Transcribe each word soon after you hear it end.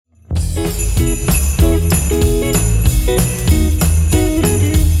All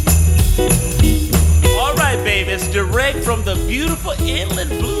right, baby, it's direct from the beautiful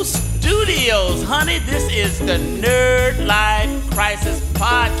Inland Blue Studios, honey. This is the Nerd Life Crisis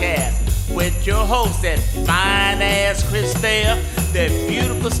Podcast with your host, that fine-ass Chris Thayer, that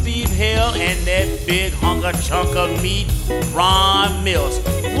beautiful Steve Hill, and that big hunker chunk of meat, Ron Mills.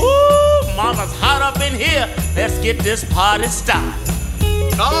 Woo! Mama's hot up in here. Let's get this party started.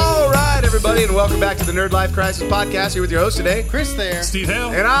 All right, everybody, and welcome back to the Nerd Life Crisis Podcast. Here with your host today, Chris Thayer, Steve Hale,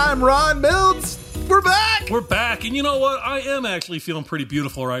 and I'm Ron Mills. We're back. We're back, and you know what? I am actually feeling pretty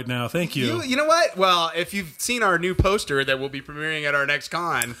beautiful right now. Thank you. You know what? Well, if you've seen our new poster that we'll be premiering at our next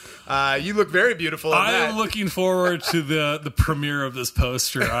con, you look very beautiful. I am looking forward to the premiere of this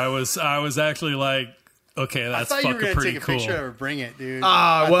poster. I was actually like, okay, that's fucking pretty cool. I thought you were going to take a picture of it, bring it, dude.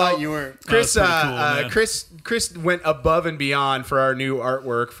 I thought you were. Chris, cool, Chris went above and beyond for our new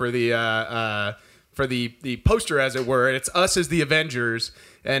artwork for the poster, as it were. It's us as the Avengers,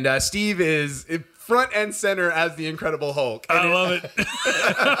 and Steve is front and center as the Incredible Hulk. And I love it.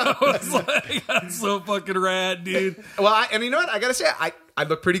 I was like, that's so fucking rad, dude. Well, and you know what? I gotta say, I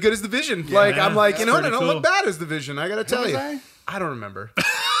look pretty good as the Vision. Yeah, I'm like, you know what? I don't look bad as the Vision. I gotta tell you. I don't remember.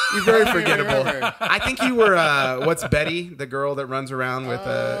 You're very forgettable. I think you were, what's Betty, the girl that runs around with,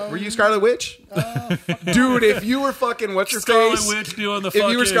 were you Scarlet Witch? Dude, if you were fucking, what's your Scarlet face? Witch doing the if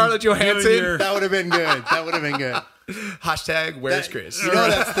you were Scarlett Johansson. That would have been good. That would have been good. Hashtag, where's Chris? You know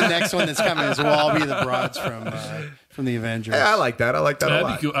that's the next one that's coming, is we'll all be the broads from the Avengers. Yeah, I like that. I like that a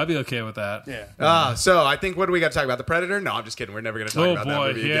lot. I'd be okay with that. Yeah. So I think, what do we got to talk about? The Predator? No, I'm just kidding. We're never going to talk about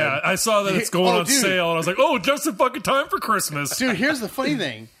that movie again. I saw that it's going on sale, and I was like, oh, just in fucking time for Christmas. Dude, here's the funny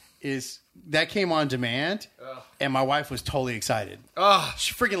thing, is that came on demand, and my wife was totally excited. Oh,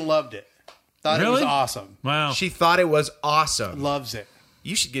 she freaking loved it. Thought it was awesome. Wow. She thought it was awesome. Loves it.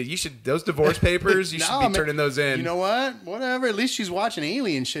 You should those divorce papers. You should be turning those in. You know what? Whatever. At least she's watching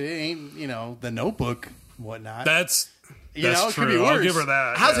alien shit. It ain't, The Notebook, whatnot. That's true. It could be worse. I'll give her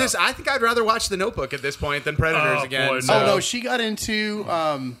that. How's this? I think I'd rather watch The Notebook at this point than Predators again. Boy, so. Oh no, she got into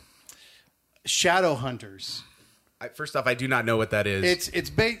Shadow Hunters. First off, I do not know what that is.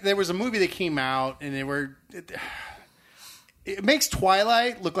 There was a movie that came out, and it makes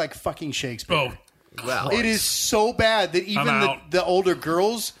Twilight look like fucking Shakespeare. Oh. Well, it is so bad that even the older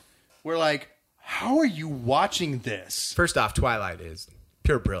girls were like, how are you watching this? First off, Twilight is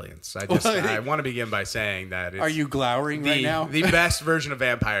pure brilliance. I want to begin by saying that. Are you glowering right now? The best version of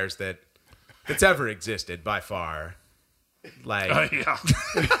vampires that's ever existed by far. Like, yeah.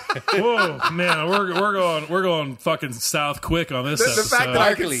 Whoa, man, we're going fucking south quick on this episode. The fact that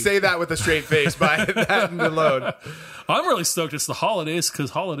I can say that with a straight face by that alone. I'm really stoked it's the holidays, because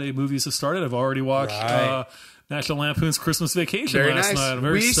holiday movies have started. I've already watched National Lampoon's Christmas Vacation last night. I'm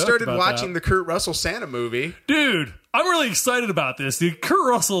very stoked started about watching that. the Kurt Russell Santa movie. Dude, I'm really excited about this, dude. Kurt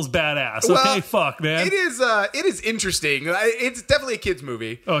Russell's badass. Okay, fuck, man. It is interesting. It's definitely a kid's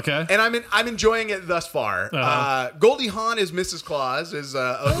movie. Okay. And I'm enjoying it thus far. Goldie Hawn is Mrs. Claus, as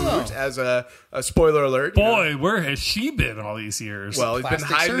a hoot, as a spoiler alert. Boy, where has she been all these years? Well, he's been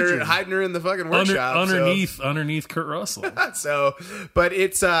hiding her in the fucking workshop. Underneath Kurt Russell. But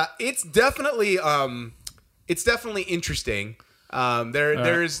it's definitely interesting.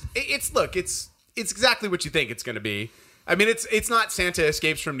 It's exactly what you think it's going to be. I mean, it's not Santa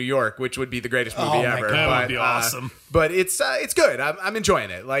Escapes from New York, which would be the greatest movie ever. That would be awesome. But it's good. I'm enjoing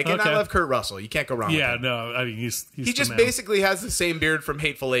it. And I love Kurt Russell. You can't go wrong with him. Yeah, no, I mean he just basically has the same beard from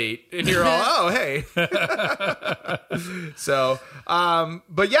Hateful Eight, and you're all, oh hey. So,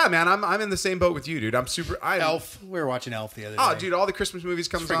 but yeah, man, I'm in the same boat with you, dude. Elf. We were watching Elf the other day. Oh, dude, all the Christmas movies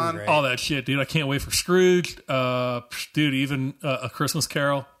comes on. Great. All that shit, dude. I can't wait for Scrooge. Dude, even A Christmas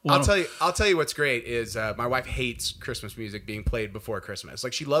Carol. I'll tell you what's great is my wife hates Christmas music being played before Christmas.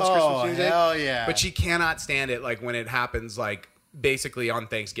 Like, she loves Christmas music. Hell yeah. But she cannot stand it like when it happens like basically on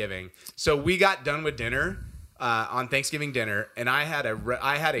Thanksgiving. So we got done with dinner on Thanksgiving dinner, and I had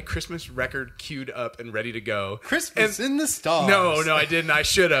a Christmas record queued up and ready to go. Christmas in the stars. No, I didn't. I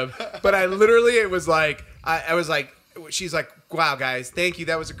should have. But I literally, it was like I was like, she's like, wow, guys, thank you.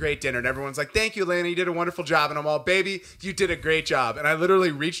 That was a great dinner. And everyone's like, thank you, Lana. You did a wonderful job. And I'm all, baby, you did a great job. And I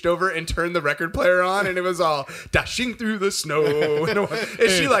literally reached over and turned the record player on, and it was all dashing through the snow. And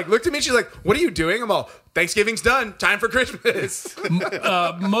she like looked at me. She's like, what are you doing? I'm all, Thanksgiving's done. Time for Christmas.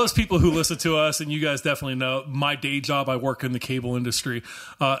 Most people who listen to us, and you guys definitely know, my day job, I work in the cable industry,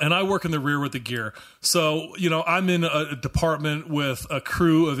 and I work in the rear with the gear. So, I'm in a department with a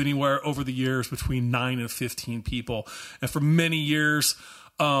crew of anywhere over the years between 9 and 15 people. And for many years,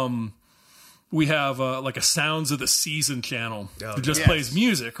 we have like a Sounds of the Season channel that just yes. plays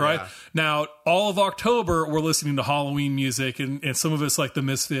music, right? Yeah. Now, all of October, we're listening to Halloween music, and some of it's like the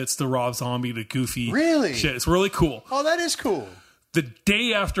Misfits, the Rob Zombie, the Goofy Really? shit. It's really cool. Oh, that is cool. The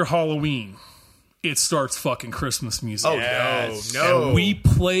day after Halloween, it starts fucking Christmas music. Oh, Yes. no. And we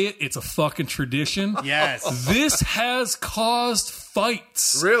play it. It's a fucking tradition. Yes. This has caused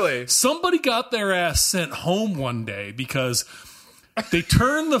fights. Really? Somebody got their ass sent home one day because they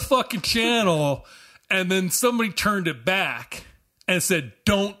turned the fucking channel and then somebody turned it back and said,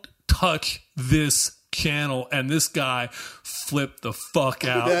 "Don't touch this channel." And this guy flipped the fuck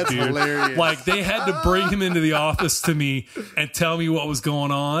out, That's dude. hilarious. Like, they had to bring him into the office to me and tell me what was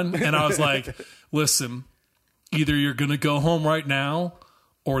going on. And I was like, listen, either you're going to go home right now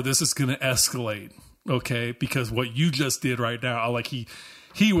or this is going to escalate. Okay. Because what you just did right now, like he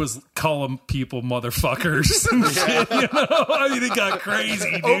was calling people motherfuckers and shit, you know? I mean, it got crazy,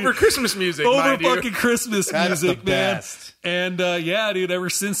 dude. Over Christmas music, Over mind you. fucking Christmas That's music, the man. best. And yeah, dude, ever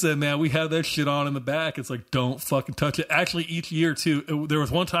since then, man, we have that shit on in the back. It's like, don't fucking touch it. Actually, each year, too, there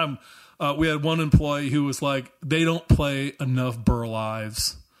was one time we had one employee who was like, they don't play enough Burl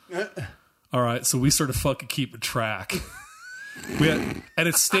Ives. All right, so we started fucking keeping track. And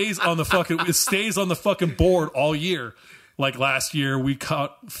it stays on the fucking board all year. Like last year, we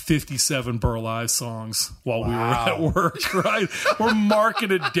caught 57 Burl Ives songs while we were at work, right? We're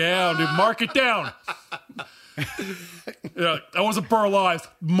marking it down, dude. Mark it down. Yeah, that wasn't Burl Ives.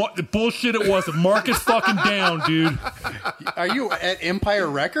 Bullshit it wasn't. Mark it fucking down, dude. Are you at Empire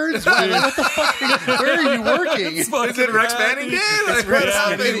Records? What the fuck? Where are you working? Is it Rex Manning Day? Like, what's Yeah,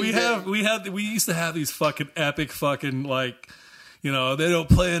 happening? dude, we used to have these fucking epic fucking, like, you know, they don't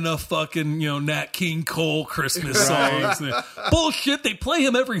play enough fucking, you know, Nat King Cole Christmas songs. Bullshit, they play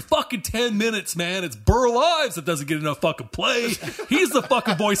him every fucking 10 minutes, man. It's Burl Ives that doesn't get enough fucking play. He's the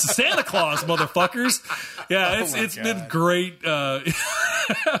fucking voice of Santa Claus, motherfuckers. Yeah, it's been great.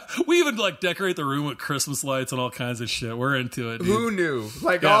 We even, like, decorate the room with Christmas lights and all kinds of shit. We're into it, dude. Who knew?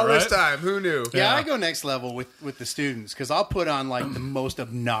 Like, Yeah, all this right? time, who knew? Yeah, I go next level with the students because I'll put on like the most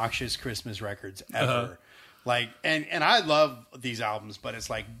obnoxious Christmas records ever. Like, and I love these albums, but it's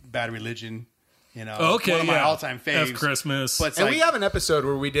like Bad Religion, you know, Okay, one of my yeah. all-time faves. F Christmas. But it's And like, we have an episode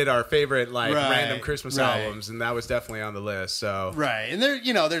where we did our favorite, like, Right, random Christmas right. albums, and that was definitely on the list, so. right, and there,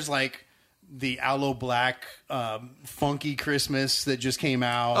 you know, there's like the Aloe Black Funky Christmas that just came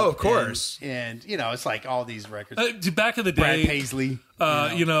out. Oh, of course. and you know, it's like all these records. Back in the Brad day, Paisley,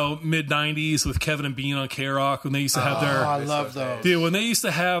 you know, mid 90s with Kevin and Bean on K-Rock when they used to have oh, I their love those. dude, when they used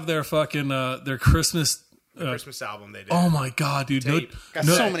to have their fucking their Christmas Christmas album they did. oh my god, dude. Tape. Got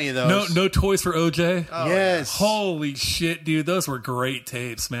so many of those. No toys for OJ. Yes, Holy shit, dude. Those were great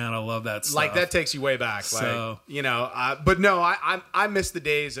tapes, man. I love that stuff. Like, that takes you way back. So- Like, you know, but no, I miss the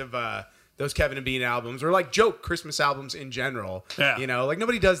days of those Kevin and Bean albums or like joke Christmas albums in general. Yeah. You know, like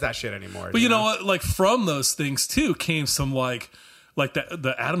nobody does that shit anymore. But you know what? Like, from those things too came some like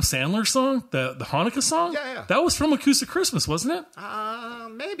the Adam Sandler song, the Hanukkah song. Yeah, yeah. That was from Acoustic Christmas, wasn't it?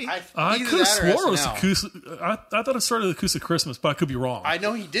 Maybe. I either could have that or swore it was SNL. acoustic. I thought it started with Acoustic Christmas, but I could be wrong. I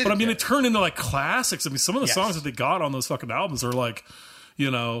know he did. But I mean, there. it turned into like classics. I mean, some of the Yes. songs that they got on those fucking albums are like, you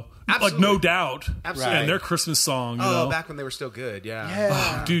know, Absolutely. like No Doubt, Absolutely. and their Christmas song. You Oh, know, back when they were still good. Yeah.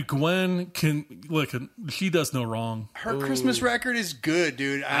 Yeah. dude, Gwen can look. She does no wrong. Her Christmas record is good,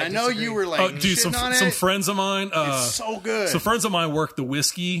 dude. I know disagree. you were like, Oh, dude, shitting on some it. friends of mine. It's so good. Some friends of mine work the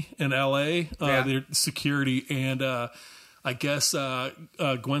whiskey in L.A. Yeah. They're security, and I guess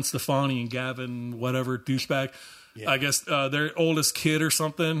Gwen Stefani and Gavin, whatever douchebag. I guess their oldest kid or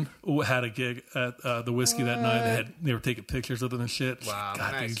something had a gig at the whiskey that night. They were taking pictures of them and shit. Wow,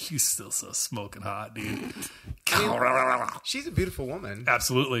 God, nice. dude, she's still so smoking hot, dude. She's a beautiful woman,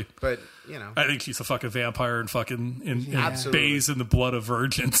 Absolutely. but you know. I think she's a fucking vampire and fucking and Absolutely. bathes in the blood of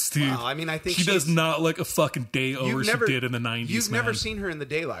virgins, dude. Well, I mean, I think she does she's- not look a fucking day over she did in the 90s. You've never man. seen her in the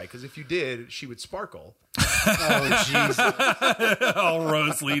daylight because if you did, she would sparkle. Oh, jeez. all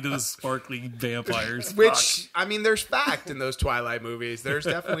roads lead to the sparkly vampires. Which I mean, there's fact in those Twilight movies. There's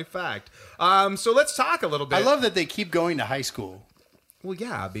definitely fact. So let's talk a little bit. I love that they keep going to high school. Well,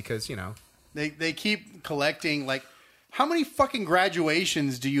 yeah, because you know. They keep collecting, like, how many fucking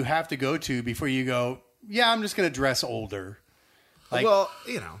graduations do you have to go to before you go, yeah, I'm just going to dress older? Like, Well,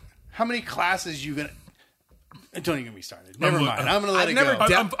 you know. how many classes you going to... Don't even get me started. Never mind. I'm going to let I've it never go.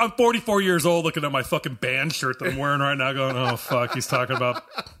 done- I'm 44 years old looking at my fucking band shirt that I'm wearing right now going, oh, fuck, he's talking about...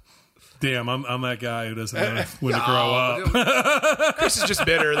 Damn, I'm that guy who doesn't know when to grow up. Chris is just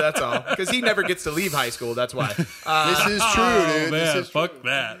bitter, that's all. Because he never gets to leave high school, that's why. This is true, dude. Man, This is true. fuck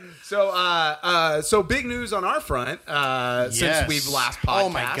that. So big news on our front since we've last podcast. Oh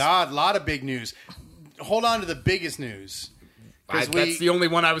my God, a lot of big news. Hold on to the biggest news. That's the only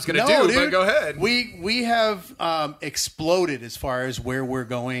one I was going to do, dude, but go ahead. We have exploded as far as where we're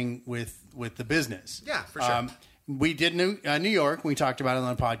going with the business. Yeah, for sure. We did New York. We talked about it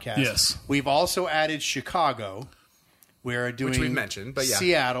on the podcast. Yes. We've also added Chicago. We're doing Which we've mentioned, but yeah.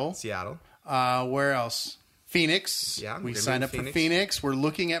 Seattle. Where else? Phoenix. Yeah, we we're signed doing up for Phoenix. Phoenix. We're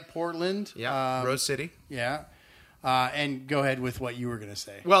looking at Portland. Yeah, Rose City. Yeah. And go ahead with what you were going to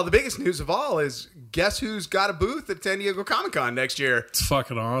say. Well, the biggest news of all is guess who's got a booth at San Diego Comic-Con next year? It's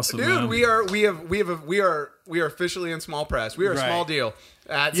fucking awesome, Dude, man. we are officially in small press. We are a Right. small deal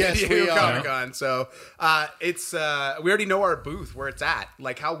at Yes, San we Diego are. Comic-Con. So it's we already know our booth where it's at.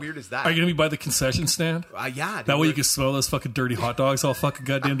 Like, how weird is that? Are you going to be by the concession stand? Yeah, dude, That way you we're- can smell those fucking dirty hot dogs all fucking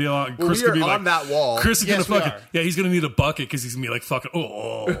goddamn day long. Well, we could are be on that wall. Chris is Yes, gonna we fucking are. he's gonna need a bucket because he's gonna be like fucking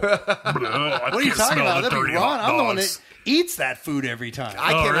What are you talking about? That'd be Ron. I'm the one that eats that food every time.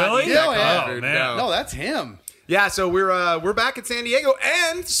 I Oh, cannot really? eat that Oh, yeah. kind of food, Oh, man. no. No, that's him. Yeah, so we're back at San Diego,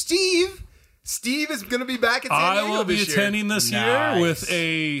 and Steve is going to be back at San Diego I will be this year. attending this year Nice. with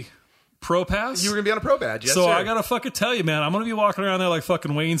a pro pass. You were going to be on a pro badge, yes, so sir. I gotta fucking tell you, man, I'm gonna be walking around there like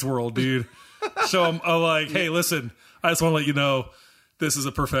fucking Wayne's World, dude. So I'm like, hey, listen, I just want to let you know this is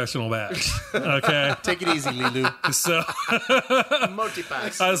a professional match. Okay. Take it easy, Lilu. So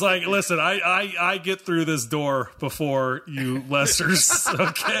multi-pass. I was like, listen, I get through this door before you Lesters,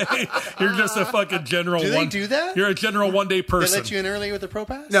 okay? You're just a fucking general Do they do that? You're a general one-day They person. let you in early with the pro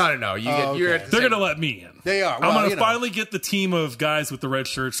pass? No. You get, you're okay. at the They're same- going to let me in. They are. I'm Well, going you to know. finally get the team of guys with the red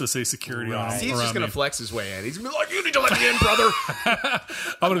shirts to say security on Steve's around just going me. to flex his way in. He's going to be like, you need to let me in, brother.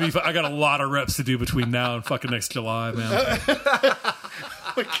 I got a lot of reps to do between now and fucking next July, man.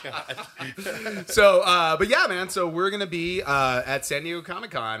 So, but yeah, man. So we're going to be at San Diego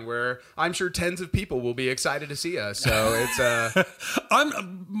Comic-Con, where I'm sure tens of people will be excited to see us. So it's The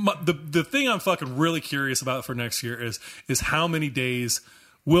thing I'm fucking really curious about for next year is how many days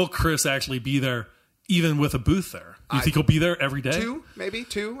will Chris actually be there, even with a booth there? You think he'll be there every day? maybe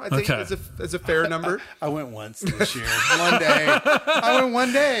two. I think Okay. is a fair number. I went once this year. One day. I went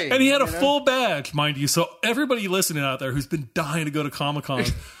one day. And he had a you know? full badge, mind you. So everybody listening out there who's been dying to go to Comic-Con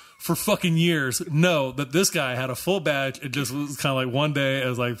for fucking years know that this guy had a full badge. It just was kind of like one day, I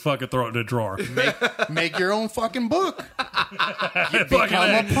was like, fuck it, throw it in a drawer. Make your own fucking book. Fucking Become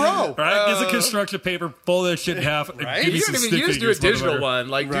a A. pro. Right? Get some construction paper, fold that shit in half, and Right? give me You some don't even stick just do a figures, digital motherfucker. one.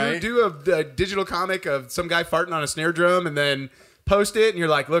 Like Right. do a digital comic of some guy farting on a snare drum, and then post it, and you're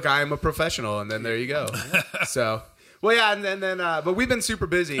like, "Look, I am a professional," and then there you go. So, well, yeah, and then but we've been super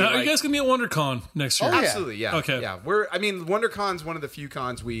busy. Are you like- guys gonna be at WonderCon next year? Oh, yeah. Absolutely, yeah. Okay. Yeah. WonderCon's one of the few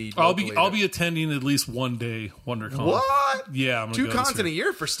cons we I'll locally- be attending at least one day WonderCon. What? Yeah, I'm gonna Two go this cons in a year.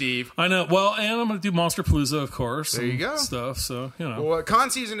 year for Steve. I know. Well, and I'm going to do Monster Palooza, of course. There you and go. Stuff. So you know, Well,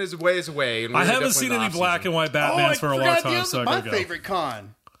 con season is ways away. And I we're haven't definitely seen in any the black and white Batmans I for a long forgot time. the So I my gotta go. favorite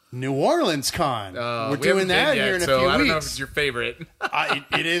con. New Orleans Con. We're We doing haven't that been here yet, in a so few I don't know if weeks. it's your favorite.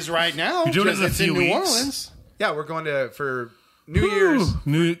 It is right now. You're doing it in a it's few in New weeks? Orleans. Yeah, we're going to for New Year's.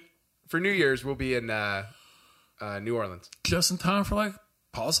 New, For New Year's, we'll be in New Orleans. just in time for like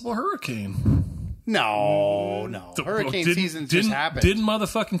possible hurricane. No. Hurricane Didn't- season just didn't- happened. Didn't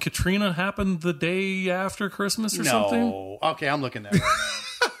motherfucking Katrina happen the day after Christmas or something? No. Okay, I'm looking there.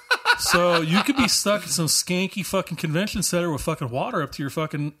 So you could be stuck in some skanky fucking convention center with fucking water up to your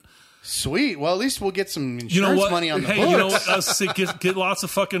fucking. Sweet. Well, at least we'll get some insurance You know what? money on the hey, books. you know what? Get lots of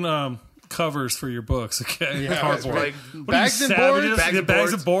fucking covers for your books. Okay, Yeah, cardboard. like What are you, bags and savages? boards? Bags Yeah, and bags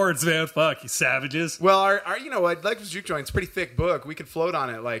boards. of boards, man. Fuck you, savages. Well, our you know what? Life is Juke Joint's a pretty thick book. We could float on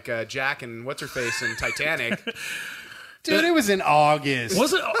it like Jack and what's her face in Titanic. Dude, it was in August.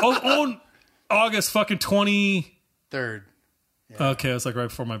 Was it on August fucking 20? Third. Okay, it was like right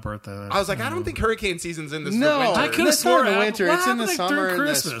before my birthday. I was like, I don't think hurricane season's in this No, winter. I could have That's not sworn in the it- winter. what It's in the happened summer during and the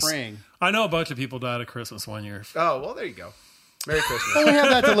Christmas? spring. I know a bunch of people died at Christmas one year. Oh, well, there you go. Merry Christmas. Well, we have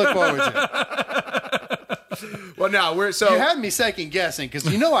that to look forward to. Well, no, we're so You had me second guessing because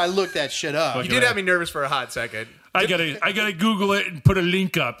you know I looked that shit up. you did have me nervous for a hot second. I gotta Google it and put a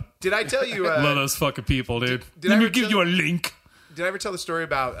link up. Did I tell you? Love those fucking people, dude. did I Let me ever give tell- you a link. Did I ever tell the story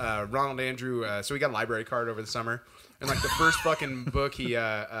about Ronald Andrew? So we got a library card over the summer, and like the first fucking book he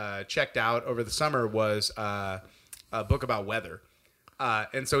checked out over the summer was a book about weather.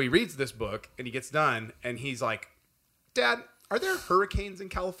 And so he reads this book, and he gets done, and he's like, "Dad, are there hurricanes in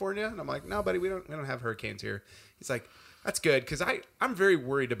California?" And I'm like, "No, buddy, we don't have hurricanes here." He's like, That's good because I'm very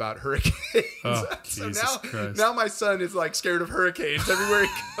worried about hurricanes. Oh, So Jesus Christ. now my son is like scared of hurricanes everywhere he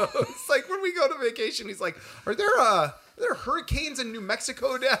goes. Like when we go to vacation, he's like, "Are there hurricanes in New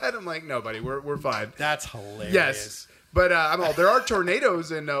Mexico, Dad?" I'm like, "No, buddy, we're fine." That's hilarious. Yes, but I'm all there are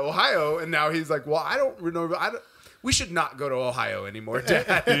tornadoes in Ohio, and now he's like, "Well, I don't know. We should not go to Ohio anymore,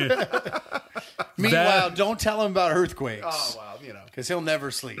 Dad." Meanwhile, don't tell him about earthquakes. Oh well, you know. Because he'll never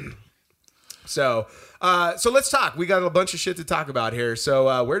sleep. So let's talk. We got a bunch of shit to talk about here.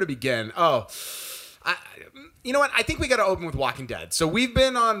 So where to begin? You know what? I think we got to open with Walking Dead. So we've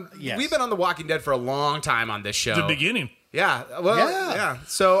been on The Walking Dead for a long time on this show. The beginning. Yeah. Well, yeah.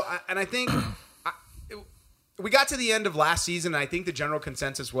 So I think we got to the end of last season, and I think the general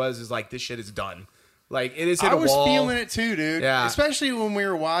consensus is like this shit is done. Like it is hit a wall. I was feeling it too, dude. Yeah. Especially when we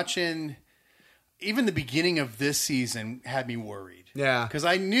were watching. Even the beginning of this season had me worried. Yeah. Because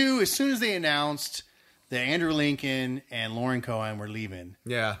I knew as soon as they announced that Andrew Lincoln and Lauren Cohan were leaving,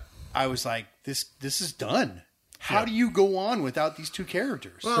 Yeah. I was like, this is done. How do you go on without these two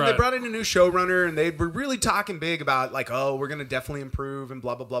characters? Well, they brought in a new showrunner, and they were really talking big about like, oh, we're going to definitely improve and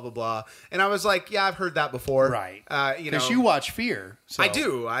blah blah blah blah blah. And I was like, yeah, I've heard that before, right? Because you watch Fear. So. I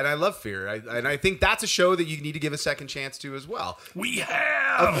do, and I love Fear, and I think that's a show that you need to give a second chance to as well. We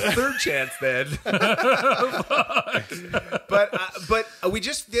have A third chance, then. but we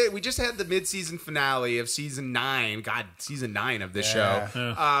just had the mid-season finale of season 9. God, season 9 of this show,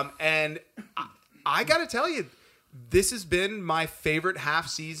 and I got to tell you. This has been my favorite half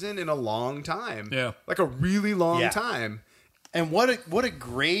season in a long time. Yeah. Like a really long time. And what a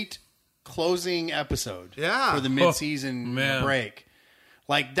great closing episode. Yeah. For the mid-season break.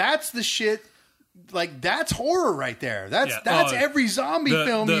 Like that's the shit. Like that's horror right there. That's every zombie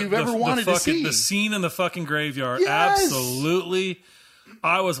film you've ever wanted to see. The scene in the fucking graveyard. Yes. Absolutely.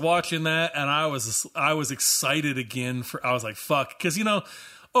 I was watching that and I was excited again I was like, fuck. Because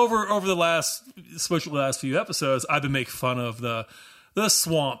over the especially the last few episodes, I've been making fun of the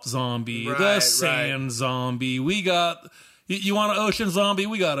swamp zombie, the sand zombie. We got you want an ocean zombie?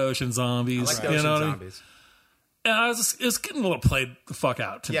 We got ocean zombies. I like the ocean zombies. And it was getting a little played the fuck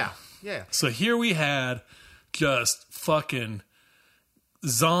out to me. Yeah. So here we had just fucking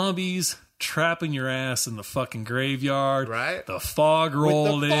zombies trapping your ass in the fucking graveyard. Right. The fog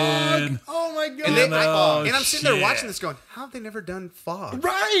rolled in. Oh my god. And I'm sitting there watching this going, how have they never done fog?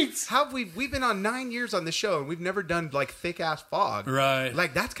 Right. How have we've been on 9 years on the show and we've never done like thick ass fog. Right.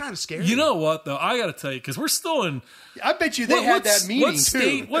 Like that's kind of scary. You know what though? I got to tell you, because we're still in. I bet you they had that meeting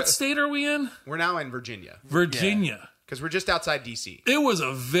too. What state are we in? We're now in Virginia. Because we're just outside DC. It was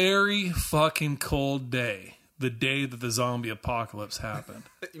a very fucking cold day. The day that the zombie apocalypse happened.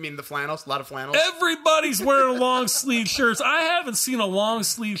 You mean the flannels? A lot of flannels? Everybody's wearing long sleeve shirts. I haven't seen a long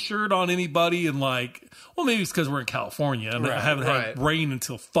sleeve shirt on anybody in maybe it's because we're in California and I haven't had rain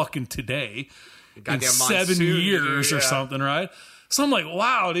until fucking today. In 7 years or something, right? So I'm like,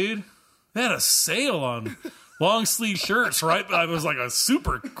 wow, dude, they had a sale on long sleeve shirts, right? It was like a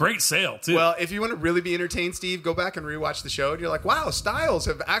super great sale too. Well, if you want to really be entertained, Steve, go back and rewatch the show, and you're like, "Wow, styles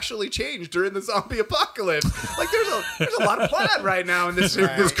have actually changed during the zombie apocalypse." Like, there's a lot of plaid right now in this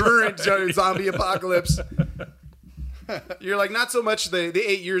current zombie apocalypse. You're like, not so much the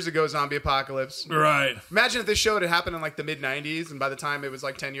 8 years ago zombie apocalypse, right? Imagine if this show had happened in like the mid '90s, and by the time it was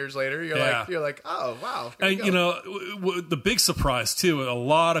like 10 years later, you're like, oh wow. And the big surprise too, a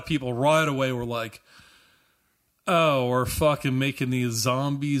lot of people right away were like, oh, we're fucking making these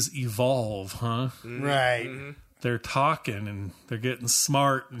zombies evolve, huh? Right. Mm-hmm. They're talking and they're getting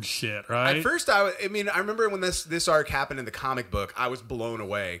smart and shit, right? At first, I remember when this arc happened in the comic book, I was blown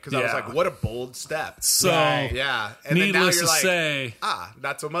away because I was like, what a bold step. So, yeah. And needless to say,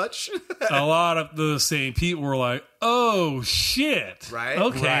 not so much. a lot of the same people were like, oh, shit. Right.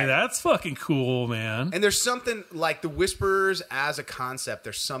 Okay, that's fucking cool, man. And there's something like the Whisperers as a concept,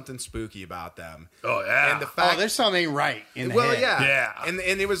 there's something spooky about them. Oh, yeah. And the fact, there's something right in the head. Yeah. And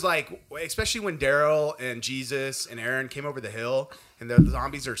it was like, especially when Daryl and Jesus and Aaron came over the hill and the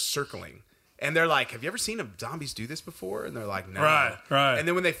zombies are circling. And they're like, have you ever seen zombies do this before? And they're like, no. Right. And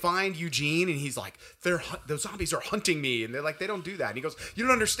then when they find Eugene and he's like, the zombies are hunting me. And they're like, they don't do that. And he goes, you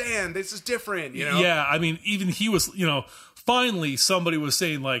don't understand. This is different, Yeah, I mean, even he was, finally somebody was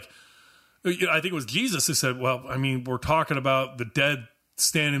saying like, I think it was Jesus who said, well, I mean, we're talking about the dead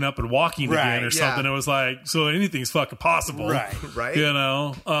standing up and walking again or something. It was like, so anything's fucking possible. Right.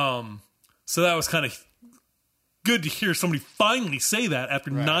 So that was kind of good to hear somebody finally say that after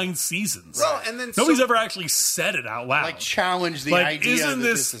 9 seasons. Well, and then nobody's ever actually said it out loud. Like challenge the like, idea. isn't that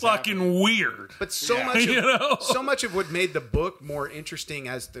this is fucking happening. weird? But so Yeah. much, of, You know? so much of what made the book more interesting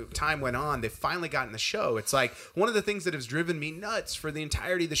as the time went on, they finally got in the show. It's like one of the things that has driven me nuts for the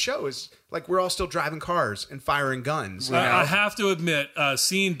entirety of the show is like we're all still driving cars and firing guns. You know? I have to admit,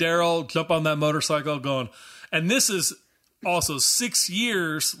 seeing Daryl jump on that motorcycle, going, and this is also 6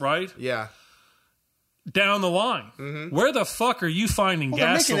 years, right? Yeah. Down the line. Where the fuck are you finding Well,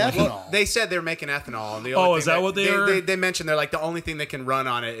 they're making gasoline? ethanol. They said they were making ethanol. And the Oh, only is thing that what they are? They mentioned they're like the only thing that can run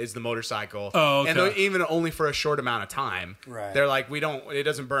on it is the motorcycle. Oh, okay. And they're even only for a short amount of time. Right. They're like, it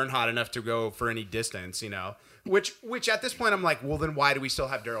doesn't burn hot enough to go for any distance, you know. Which at this point I'm like, well then why do we still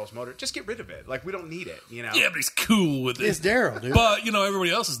have Daryl's motor? Just get rid of it. Like we don't need it, you know. Yeah, but he's cool with it. It's Daryl, dude. But everybody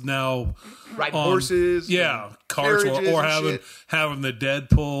else is now Ride on- horses. yeah, and cars carriages or and having shit. having the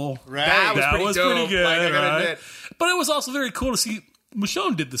Deadpool. Right. That was pretty dope. good, Like, I gotta right? admit. But it was also very cool to see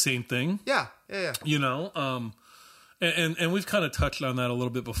Michonne did the same thing. Yeah. And we've kind of touched on that a little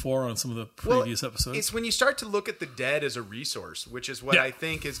bit before on some of the previous episodes. It's when you start to look at the dead as a resource, which is what Yeah. I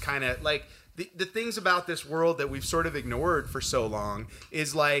think is kind of like the things about this world that we've sort of ignored for so long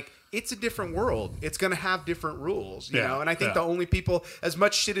is like it's a different world. It's going to have different rules, you Yeah, know? And I think yeah. the only people, as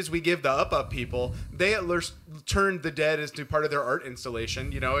much shit as we give the up people, they at least turned the dead as to part of their art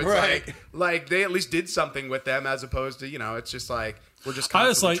installation, you know? It's Right. like they at least did something with them as opposed to, you know, it's just like we're just I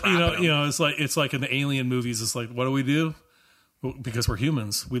was constantly like, trapping them. it's like in the Alien movies. It's like, what do? Well, because we're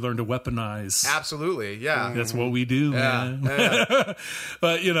humans, we learn to weaponize. Absolutely, yeah. That's what we do, man. Yeah.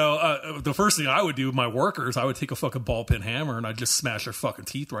 But the first thing I would do with my workers, I would take a fucking ball peen hammer and I'd just smash their fucking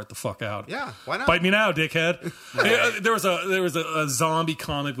teeth right the fuck out. Yeah, why not? Bite me now, dickhead. Yeah, there was a zombie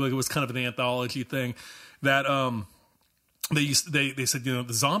comic book. It was kind of an anthology thing that they said the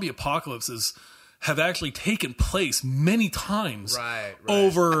zombie apocalypses have actually taken place many times Right.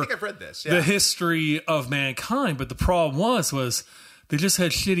 over I think I've read this. Yeah. the history of mankind. But the problem was they just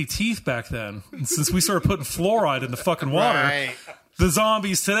had shitty teeth back then. And since we started putting fluoride in the fucking water, Right. the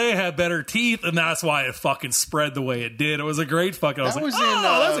zombies today have better teeth, and that's why it fucking spread the way it did. It was a great fucking. I was That like, was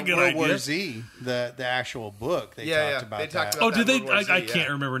that's a in good World idea. War Z, the actual book. They Yeah, talked about they that. talked about Oh, did they? World War Z, I yeah. can't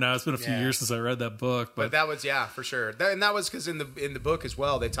remember now. It's been a few Yeah. years since I read that book, But but that was for sure. And that was because in the book as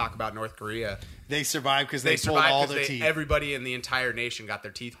well, they talk about North Korea. They survived because they pulled survived all 'cause their teeth. everybody in the entire nation got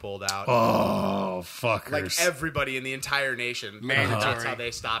their teeth pulled out. oh fuckers. Like everybody in the entire nation. Mandatory. That's how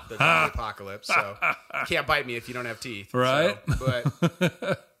they stopped the zombie apocalypse. So you can't bite me if you don't have teeth. Right. So,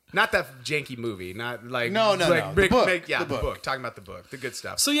 but not that janky movie. Not like No. like The book. the The book. book. Talking about the book, the good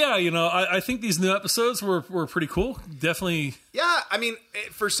stuff. So yeah, I think these new episodes were pretty cool. Definitely, Yeah, I mean,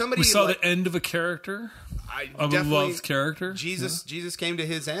 for somebody we saw like, the end of a character, I of a definitely loved character, Jesus came to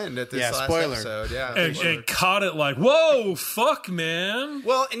his end at this Yeah, last spoiler. episode. Yeah, and caught it like, whoa, fuck, man.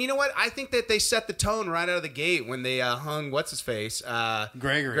 Well, and you know what? I think that they set the tone right out of the gate when they hung what's his face,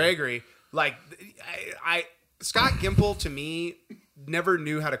 Gregory. Like, Scott Gimple to me never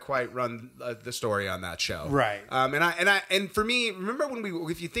knew how to quite run the story on that show, Right. And for me, remember when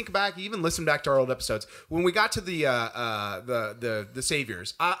if you think back, you even listen back to our old episodes when we got to the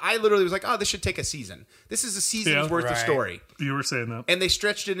Saviors, I literally was like, oh, this should take a season. This is a season's worth of Right. story, You were saying that. and they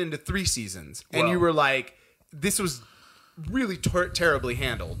stretched it into 3 seasons, and Wow. you were like, this was really terribly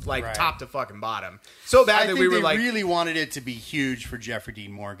handled, like Right. top to fucking bottom. So bad I that think we were they like, really wanted it to be huge for Jeffrey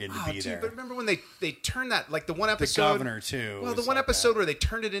Dean Morgan to oh, be dude, there. but remember when they turned that, like the one The episode, governor too. well, the was one like episode that. where they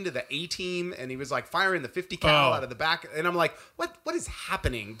turned it into the A-Team and he was like firing the 50 cal Oh. out of the back, and I'm like, what is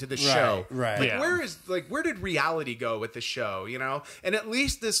happening to the Right, show? right. Like, Yeah. where did reality go with the show? You know, and at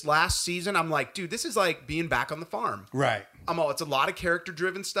least this last season, I'm like, dude, this is like being back on the farm. Right. It's a lot of character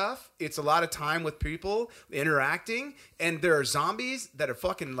driven stuff. It's a lot of time with people interacting, and there are zombies that are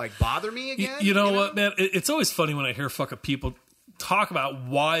fucking like bother me again. You know what, man? It's always funny when I hear fucking people talk about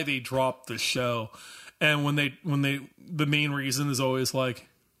why they dropped the show, and when the main reason is always like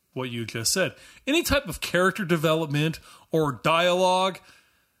what you just said. Any type of character development or dialogue,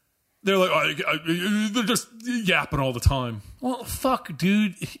 they're like, they're just yapping all the time. Well, fuck,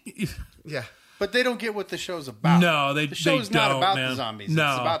 dude. Yeah. But they don't get what the show's about. No, the show's they not don't, about man. the zombies.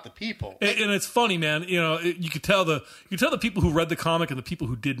 No. It's about the people. And it's funny, man. You could tell the people who read the comic and the people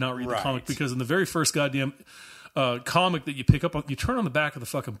who did not read the Right. comic, because in the very first goddamn comic that you pick up, you turn on the back of the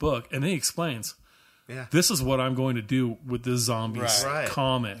fucking book, and then he explains, Yeah. "This is what I'm going to do with this zombies Right.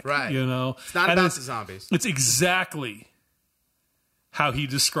 comic." Right. It's not about the zombies. It's exactly how he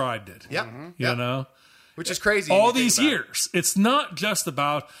described it. Yep. You know, Which is crazy. all when you these think about it. years, it's not just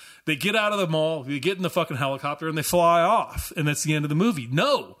about they get out of the mall, they get in the fucking helicopter, and they fly off, and that's the end of the movie.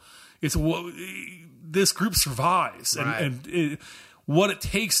 No, it's this group survives Right. and what it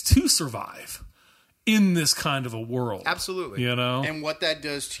takes to survive in this kind of a world. Absolutely. You know? And what that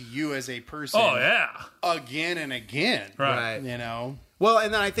does to you as a person. Oh, yeah. Again and again. Right. You know? Well,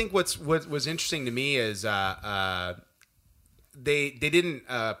 and then I think what was interesting to me is they didn't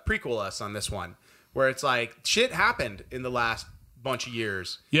prequel us on this one, where it's like shit happened in the last bunch of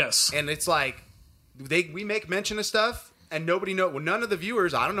years, Yes. and it's like we make mention of stuff, and none of the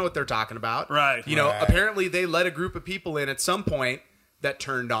viewers, I don't know what they're talking about, Right. You know, Right. apparently they let a group of people in at some point that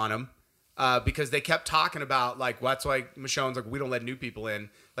turned on them. Because they kept talking about, like, well, that's why Michonne's like, we don't let new people in.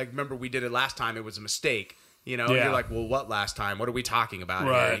 Like, remember we did it last time, it was a mistake. You know, Yeah. you're like, well, what last time? What are we talking about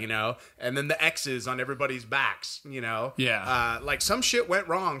Right. here? You know, and then the X's on everybody's backs. You know, Yeah. like some shit went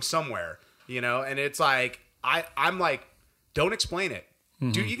wrong somewhere. You know, and it's like I'm like, don't explain it.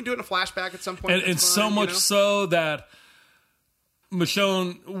 You can do it in a flashback at some point, And it's so fine, much you know? so that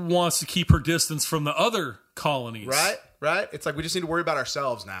Michonne wants to keep her distance from the other colonies. Right. It's like we just need to worry about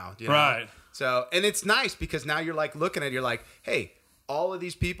ourselves now. You know? Right. So, and it's nice because now you're like looking at it, you're like, hey, all of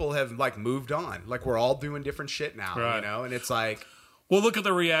these people have like moved on. Like we're all doing different shit now, Right. you know? And it's like, Well, look at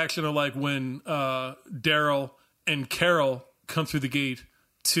the reaction of like when Daryl and Carol come through the gate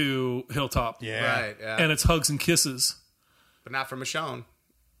to Hilltop. Yeah. right, yeah. And it's hugs and kisses. But not for Michonne.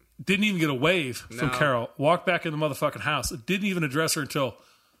 Didn't even get a wave from No. Carol. Walked back in the motherfucking house. Didn't even address her until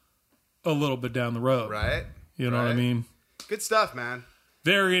a little bit down the road. Right? You know what I Right. mean? Good stuff, man.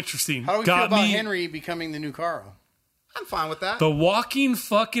 Very interesting. How do we feel about Henry becoming the new Carl? I'm fine with that. The walking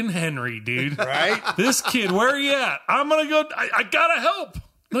fucking Henry, dude. Right? This kid, where are you at? I'm gonna go. I gotta help.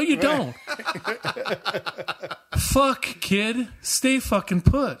 No, you don't. Fuck, kid. Stay fucking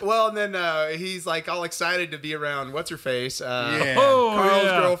put. Well, and then he's like all excited to be around what's her face, Yeah. Oh, Carl's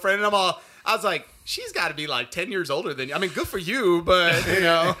yeah. girlfriend, and I was like, she's got to be like 10 years older than you. I mean, good for you, but you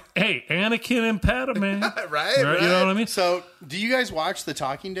know, Hey, Anakin and Padme. right? Right? You know what I mean? So, do you guys watch The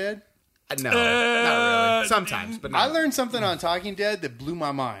Talking Dead? No, not really. Sometimes, but I not. learned something on Talking Dead that blew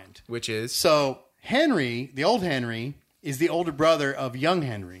my mind. Which is So, Henry, the old Henry, is the older brother of young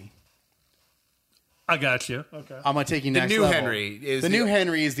Henry. I got you. Okay. I'm going to take you the next new level. Henry is The new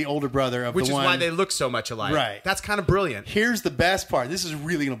Henry is the older brother of which the is one. why they look so much alike. Right. That's kind of brilliant. Here's the best part. This is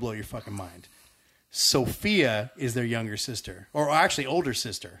really going to blow your fucking mind. Sophia is their younger sister, or actually older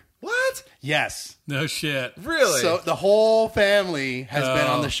sister. What? Yes. No shit. Really? So the whole family has been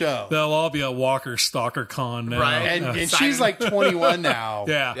on the show. They'll all be a Walker Stalker con now. Right. And Signing. she's like 21 now.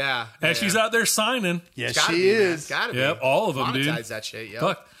 Yeah. Yeah. And Yeah. she's out there signing. Yes, Gotta she be, man. is. Gotta Yep, be. all of them, dude. Monetize that shit. Yep.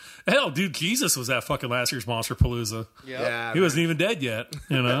 Fuck. Hell, dude, Jesus was at fucking last year's Monster Palooza. Yeah. He wasn't even dead yet,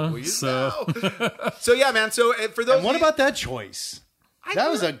 you know? Well, you so know. So yeah, man. So for those, And what of you- about that choice?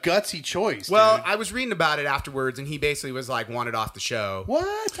 That was a gutsy choice. Well, dude. I was reading about it afterwards, and he basically was like wanted off the show.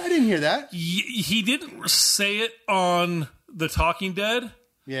 What? I didn't hear that. he didn't say it on The Talking Dead.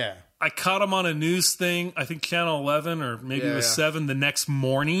 Yeah. I caught him on a news thing, I think Channel 11 or maybe it was Yeah. 7 the next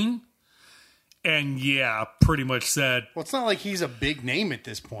morning. And yeah, pretty much said, Well, it's not like he's a big name at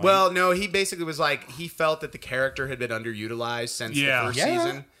this point. Well, no, he basically was like he felt that the character had been underutilized since Yeah. the first Yeah.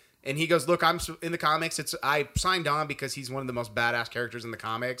 season. And he goes, "Look, I'm in the comics. I signed on because he's one of the most badass characters in the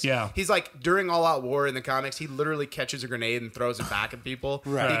comics. Yeah. He's like during All Out War in the comics, he literally catches a grenade and throws it back at people.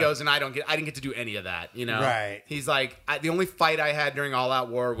 Right. He goes, and I didn't get to do any of that. You know, Right. He's like, the only fight I had during All Out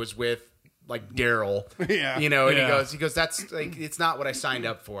War was with like Daryl. Yeah. You know, and Yeah. he goes, that's like it's not what I signed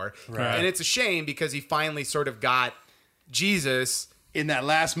up for. Right. And it's a shame because he finally sort of got Jesus. in that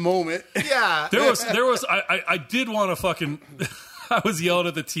last moment. Yeah, there was, I did want to fucking, I was yelling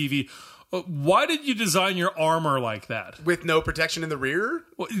at the TV. Why did you design your armor like that? with no protection in the rear.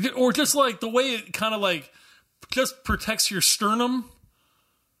 Or just like the way it kind of like just protects your sternum.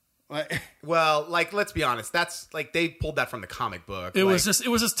 Like, Well, like let's be honest, that's like they pulled that from the comic book. It was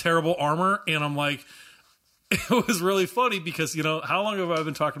just terrible armor, and I'm like, it was really funny because you know how long have I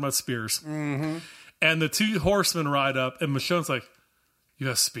been talking about spears? Mm-hmm. And the two horsemen ride up, and Michonne's like, "You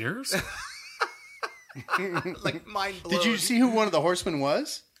have spears?" like mind blown. did you see who one of the horsemen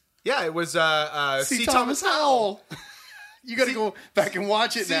was? Yeah, it was C. Thomas Howell. You got to go back and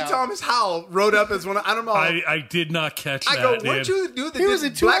watch it C. now. Thomas Howell wrote up as one of, I don't know. I did not catch I that. go, dude. weren't you the dude that He did was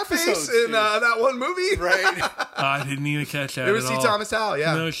in 2 blackface episodes, in dude. that one movie? Right. I didn't even catch that. It was at C. all. Thomas Howell,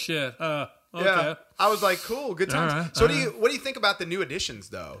 yeah. No shit. Okay. Yeah. I was like, cool, good times. All right, so all what do you think about the new additions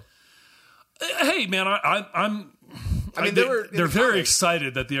though? Hey man, I'm. I mean, they were in they're the very comics.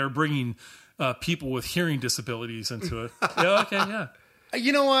 excited that they are bringing people with hearing disabilities into it. Yeah. Okay. Yeah.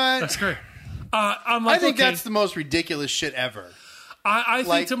 You know what? That's great. I'm like, I think okay. that's the most ridiculous shit ever. I think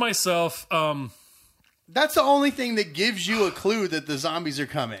like- to myself, That's the only thing that gives you a clue that the zombies are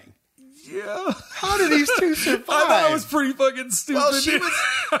coming. Yeah. How do these two survive? I thought it was pretty fucking stupid. Well, she dude. was-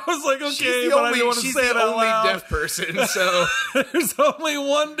 I was like, okay, She's the but I only, didn't want to she's say it the out only loud. deaf person, so There's only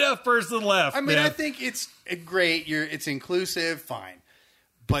one deaf person left. I mean, man. I think it's great. It's inclusive, fine.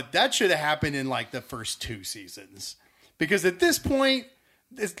 But that should have happened in like the first 2 seasons. Because at this point,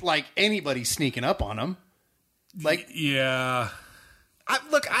 it's like anybody sneaking up on them. Like, yeah.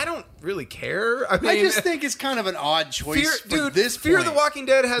 look, I don't really care. I mean, I just think it's kind of an odd choice for this Fear point. the Walking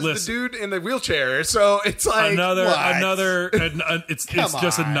Dead has Listen. the dude in the wheelchair, so it's like what? It's Come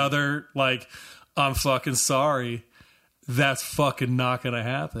just on. another, like, I'm fucking sorry. That's fucking not going to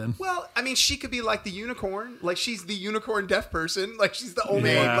happen. Well, I mean, she could be like the unicorn. Like, she's the unicorn deaf person. Like, she's the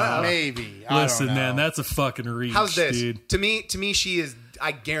only one Yeah. left. Maybe. I Listen, don't know. man, that's a fucking reach, How's this? dude. To me, she is.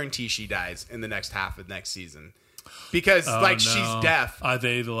 I guarantee she dies in the next half of next season because, Oh, like, no. she's deaf.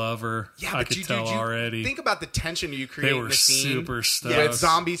 They love her. Yeah, I but could you, tell dude, you already. think about the tension you create They in were the scene super stoked. with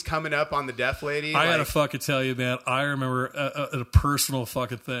zombies coming up on the deaf lady. I gotta like, fucking tell you, man. I remember a personal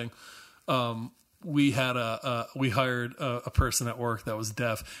fucking thing. We had we hired a person at work that was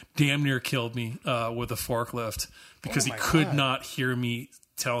deaf. Damn near killed me with a forklift because he my could God. not hear me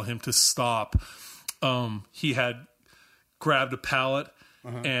tell him to stop. He had grabbed a pallet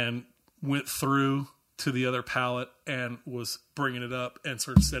and went through to the other pallet and was bringing it up and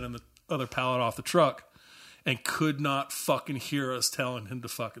sort of sending the other pallet off the truck. And could not fucking hear us telling him to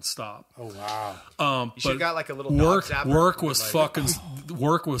fucking stop. Oh, wow. you should have got like a little Work dog zapper. work was Like, fucking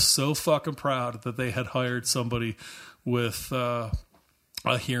work was so fucking proud that they had hired somebody with a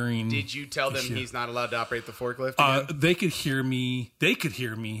hearing. Did you tell them he's not allowed to operate the forklift? Again? They could hear me. They could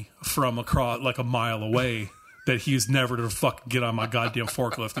hear me from across like a mile away. That he's never to fucking get on my goddamn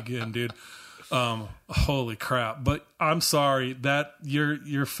forklift again, dude. Holy crap! But I'm sorry that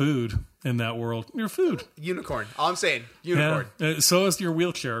your food in that world. Your food. Unicorn. All I'm saying, unicorn. Yeah. So is your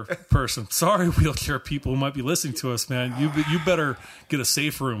wheelchair person. Sorry, wheelchair people who might be listening to us, man. You better get a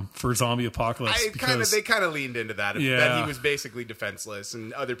safe room for zombie apocalypse. They kind of leaned into that. Yeah. That he was basically defenseless,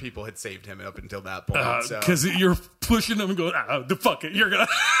 and other people had saved him up until that point. Because you're pushing them and going, the fuck it, you're gonna.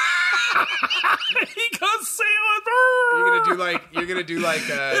 He goes sailing. You're gonna do like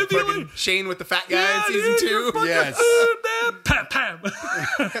It'd be fucking like- Shane with the fat guy Yeah, in season dude, 2. you're fucking Yes. food, man. Pam, pam.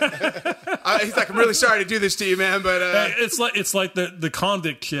 He's like, I'm really sorry to do this to you, man, but It's like the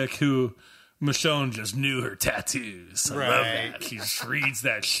convict chick who Michonne just knew her tattoos. I love Right. that. She just reads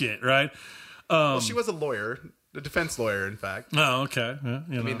that shit, right? she was a lawyer, a defense lawyer, in fact. Oh, okay. Yeah,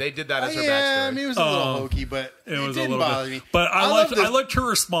 you know. I mean, they did that as her Yeah, I backstory. mean, it was a little hokey, but it was a didn't little bother bit. me. But I love liked her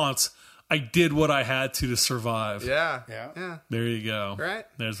response. I did what I had to survive. Yeah. Yeah. There you go. Right?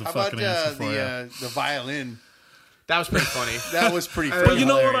 There's the How about fucking answer for you. the violin? That was pretty funny. That was pretty But you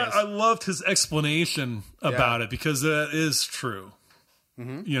know what? hilarious. I loved his explanation about Yeah. it because that is true.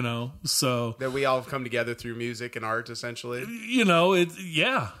 Mm-hmm. You know, so That we all have come together through music and art, essentially. you know it.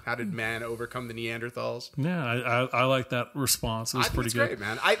 Yeah, How did man overcome the Neanderthals? I like that response. It was I think pretty it's good. great,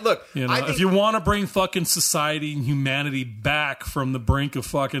 man. Look. You know, I think, if you want to bring fucking society and humanity back from the brink of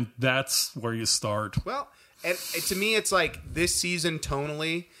fucking, that's where you start. well, and to me, it's like this season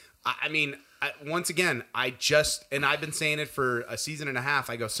tonally. I mean, once again, I've been saying it for a season and a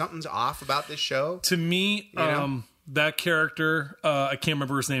half. I go, something's off about this show. To me, know? that character, I can't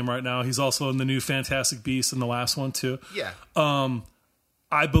remember his name right now. He's also in the new Fantastic Beasts in the last one too. Yeah.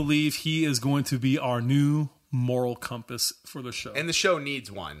 I believe he is going to be our new moral compass for the show. And the show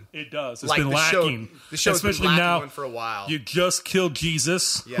needs one. It does. It's Like been the show- lacking. the show's been Especially lacking now, one for a while. You just killed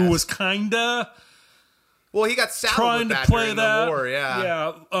Jesus, Yes. who was kinda Well, he got saddled trying with to that play during that. the war.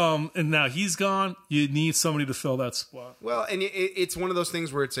 Yeah. And now he's gone. You need somebody to fill that spot. Well, and it's one of those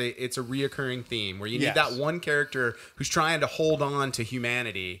things where it's a reoccurring theme where you need Yes. that one character who's trying to hold on to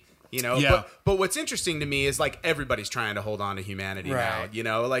humanity. You know, Yeah. but what's interesting to me is like everybody's trying to hold on to humanity now. Right. You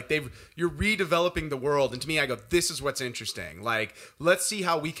know, like you're redeveloping the world, and to me, I go, this is what's interesting. Like, let's see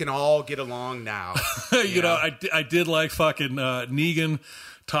how we can all get along now. you know, I did like fucking Negan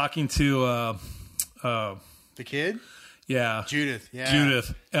talking to The kid? yeah Judith. Yeah.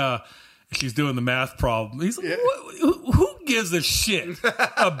 Judith. She's doing the math problem. He's like, who gives a shit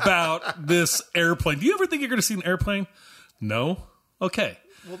about this airplane? Do you ever think you're going to see an airplane? No. Okay.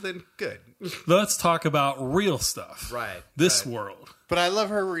 Well, then, good. Let's talk about real stuff. Right, This right. world. But I love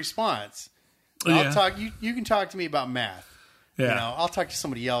her response. Yeah. I'll talk. You can talk to me about math. Yeah. You know, I'll talk to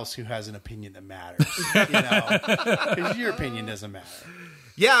somebody else who has an opinion that matters. You know, because your opinion doesn't matter.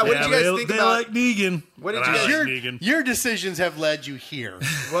 Yeah, what did you guys they, think they about? like Negan. What did And you I guys- like Your, Negan. your decisions have led you here.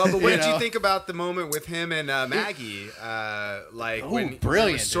 Well, but what You did you know? think about the moment with him and Maggie? Like when it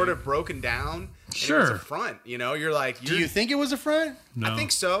brilliant, was sort dude. of broken down. And it was Sure. a front. You know, you're like, Do you think it was a front? No. I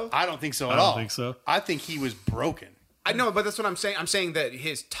think so. I don't think so at I don't all. think so. I think he was broken. I know, but that's what I'm saying. I'm saying that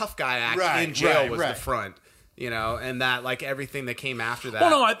his tough guy act Right, in jail right, was right. the front. You know, and that like everything that came after that.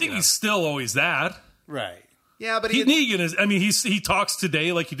 Well, no, I think you know. he's still always that. Right. Yeah, but Pete Negan is. I mean, he talks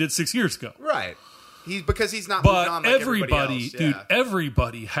today like he did 6 years ago. right. He's because he's not moved on But like everybody, else. dude, Yeah.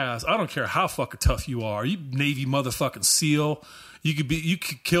 everybody has. I don't care how fucking tough you are. You Navy motherfucking SEAL. You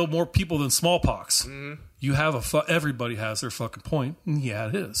could kill more people than smallpox. Mm-hmm. You have everybody has their fucking point. And yeah,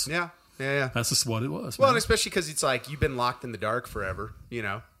 it is. Yeah. That's just what it was. Well, man. and especially because it's like you've been locked in the dark forever. You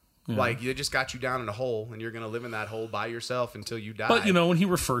know, like they just got you down in a hole, and you're gonna live in that hole by yourself until you die. But you know, when he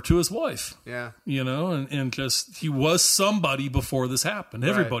referred to his wife, Yeah. you know, and just he was somebody before this happened.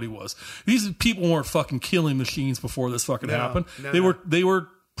 Everybody was. These people weren't fucking killing machines before this fucking happened. No, they no. were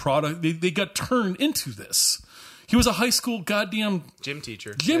product. They got turned into this. He was a high school goddamn Gym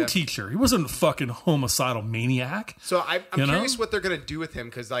teacher. gym Yeah. teacher. He wasn't a fucking homicidal maniac. So I'm You know? curious what they're going to do with him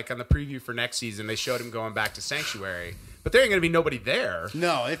because, like, on the preview for next season, they showed him going back to Sanctuary, but there ain't going to be nobody there.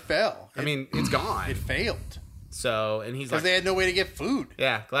 No, it fell. I mean, it's gone. It failed So, and he's because like, they had no way to get food.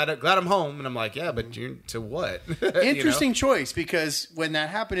 "Yeah, glad I'm home." And I'm like, "Yeah, but you're to what?" You know? Interesting choice because when that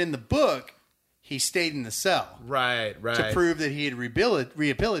happened in the book, he stayed in the cell Right. to prove that he had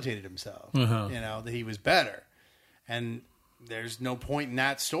rehabilitated himself. Uh-huh. You know, that he was better. And there's no point in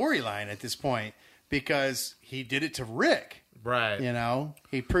that storyline at this point because he did it to Rick. Right. You know,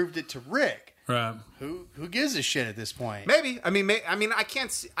 he proved it to Rick. Right. Who gives a shit at this point? Maybe. I mean, I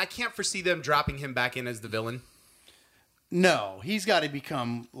can't foresee them dropping him back in as the villain. No, he's got to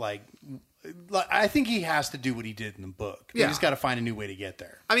become like I think he has to do what he did in the book. Yeah. He's got to find a new way to get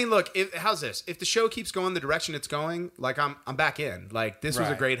there. I mean, look, how's this? If the show keeps going the direction it's going, like I'm back in. Like this was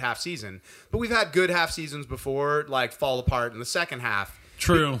a Right. great half season, but we've had good half seasons before, like fall apart in the second half.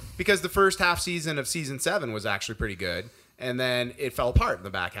 True. Because the first half season of season 7 was actually pretty good, and then it fell apart in the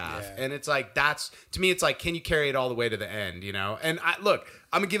back half. Yeah. And it's like to me, it's like, can you carry it all the way to the end? You know? And look,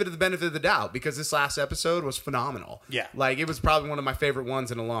 I'm gonna give it the benefit of the doubt because this last episode was phenomenal. Yeah. like it was probably one of my favorite ones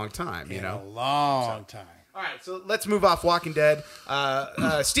in a long time. You In know? a long time. All right, so let's move off Walking Dead.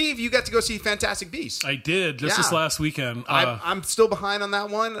 Steve, you got to go see Fantastic Beasts. I did just this Yeah. last weekend. I'm still behind on that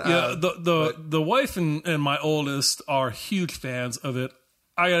one. Yeah, the wife and my oldest are huge fans of it.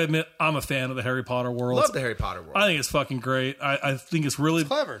 I gotta admit, I'm a fan of the Harry Potter world. love the Harry Potter world. I think it's fucking great. I think it's really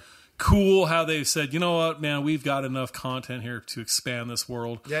Clever. cool how they've said, you know what, man, we've got enough content here to expand this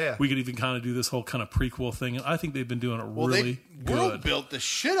world. Yeah. We could even kind of do this whole kind of prequel thing, and I think they've been doing it Well, really they world good. built the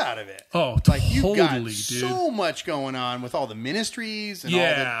shit out of it. Oh, Like you've got totally, dude. so much going on with all the ministries and all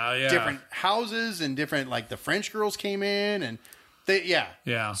Yeah, the yeah. different houses and different like the French girls came in and they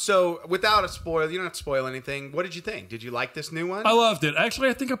Yeah. So, without a spoil, you don't have to spoil anything. What did you think? Did you like this new one? I loved it. Actually,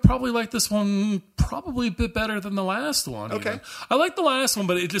 I think I probably like this one probably a bit better than the last one. Okay. even. I like the last one,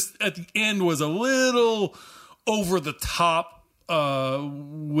 but it just at the end was a little over the top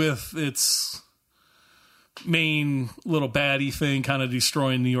with its main little baddie thing kind of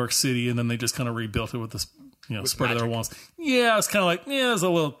destroying New York City, and then they just kind of rebuilt it with this, spread of their magic. wings. Yeah, it's kind of like, it was a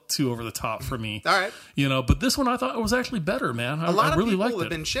little too over the top for me. All right. But this one I thought it was actually better, man. A lot I of really people liked have it.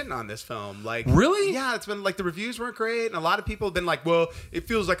 been shitting on this film. Like, Really? Yeah, it's been like the reviews weren't great, and a lot of people have been like, "Well, it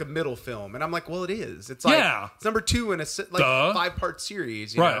feels like a middle film," and I'm like, "Well, it is. It's like Yeah. it's number 2 in a Duh. 5-part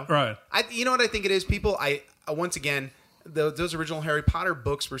series." Right, right. You know what I think it is? People, once again. Those original Harry Potter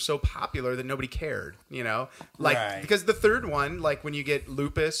books were so popular that nobody cared, Right. because the third one, like when you get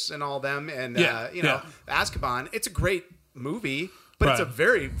Lupus and all them, and Yeah. Azkaban, it's a great movie, but it's Right. a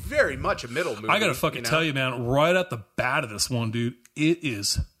very, very much a middle movie. I gotta fucking tell you, man, right at the bat of this one, dude, it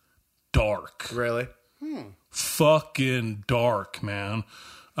is dark. really. Fucking dark, man.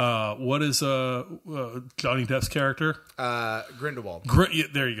 What is Johnny Depp's character? Grindelwald. Yeah,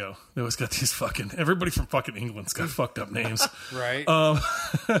 there you go. They always got these fucking everybody from fucking England's got fucked up names. right.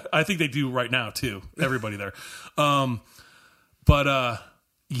 I think they do right now too. Everybody there.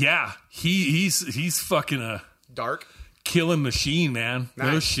 Yeah, he's fucking a Dark. killing machine, man.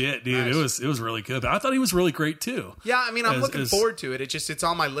 No Nice. shit, dude. Nice. It was really good. I thought he was really great too. Yeah, I mean, I'm As- looking as- forward to it. It's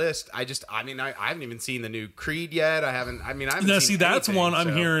on my list. I haven't even seen the new Creed yet. I haven't Now, seen see, that's anything, one I'm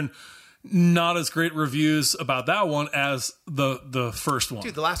so. hearing not as great reviews about that one as the first one.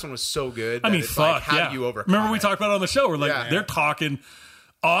 Dude, the last one was so good. I that mean, it's fuck, like, how yeah. do you overcome Remember we it? talked about it on the show? We're like, Yeah. they're talking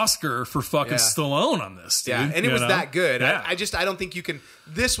Oscar for fucking Yeah. Stallone on this, dude. Yeah, and it you was know? that good. Yeah. I don't think you can.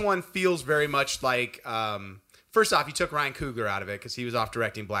 This one feels very much like. First off, you took Ryan Coogler out of it because he was off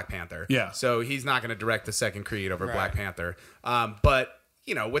directing Black Panther. Yeah. So he's not going to direct the second Creed over Right. Black Panther. But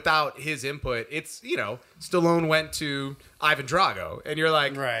without his input, it's, Stallone went to Ivan Drago, and you're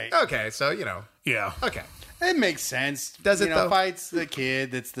like, Right. okay, so, Yeah. okay. It makes sense. Does it, though? Fights the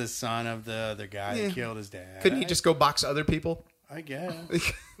kid that's the son of the other guy that killed his dad. Couldn't he just go box other people? I guess.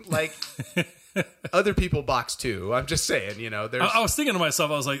 Like, other people box too. I'm just saying, there's... I was thinking to myself,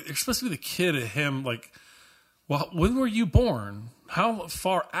 I was like, you're supposed to be the kid of him. Like, well, when were you born? How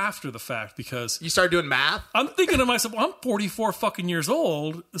far after the fact? Because You start doing math? I'm thinking to myself, well, I'm 44 fucking years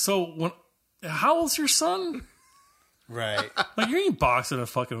old. So how old's your son? Right. Like, you ain't boxing a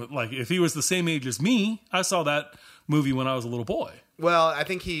fucking, like, if he was the same age as me, I saw that movie when I was a little boy. Well, I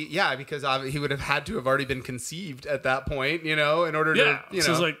think because he would have had to have already been conceived at that point, in order Yeah. to,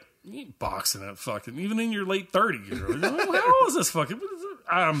 So it's like, you ain't boxing at fucking, even in your late 30s. You're like, how old is this fucking, what is it?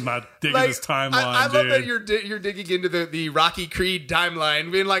 I'm not digging this timeline, I love dude. that you're digging into the Rocky Creed timeline,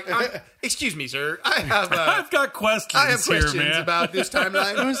 being like, excuse me, sir, I've got questions I have here, questions man. about this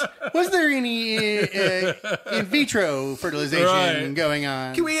timeline. Was there any in vitro fertilization Right. going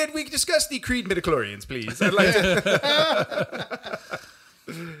on? Can we discuss the Creed midichlorians, please? I'd like to.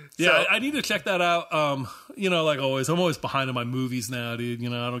 Yeah, I need to check that out. Like always, I'm always behind on my movies now, dude.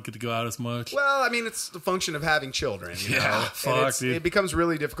 I don't get to go out as much. Well, I mean, it's the function of having children. You Yeah, know? fuck, dude. It becomes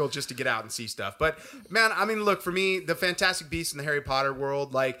really difficult just to get out and see stuff. But man, I mean, look, for me, the Fantastic Beasts in the Harry Potter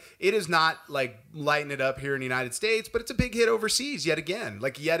world, like, it is not like lighting it up here in the United States, but it's a big hit overseas yet again.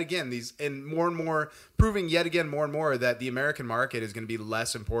 These and more proving yet again more and more that the American market is going to be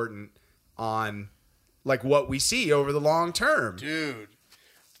less important on like what we see over the long term. Dude,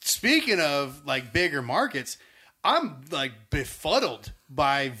 speaking of like bigger markets, I'm like befuddled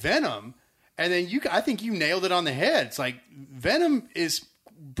by Venom. And then I think you nailed it on the head. It's like Venom is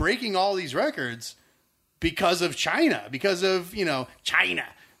breaking all these records because of China, because of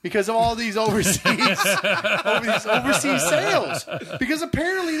all these overseas sales. Because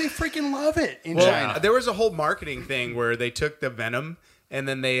apparently they freaking love it in China. There was a whole marketing thing where they took the Venom and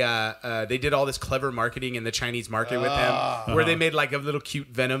then they did all this clever marketing in the Chinese market with him, where they made like a little cute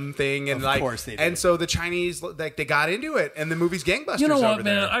Venom thing, and Of course they did. and so the Chinese like they got into it, and the movie's gangbusters. You know what, over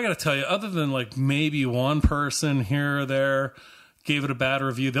man? there. I got to tell you, other than like maybe one person here or there gave it a bad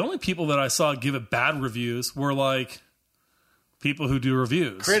review, the only people that I saw give it bad reviews were like people who do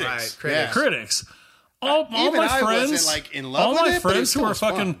reviews. Critics. Right, critics. Yeah. Critics. All Even my I friends, wasn't, like, in love all with my it, but it friends still who were was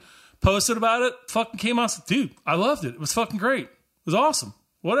fun. fucking posted about it fucking came out and said, dude, I loved it. It was fucking great. It was awesome.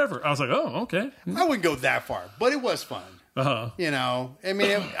 Whatever. I was like, oh, okay. I wouldn't go that far, but it was fun. Uh-huh. I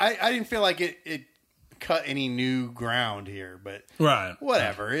mean, I didn't feel like it cut any new ground here, but Right.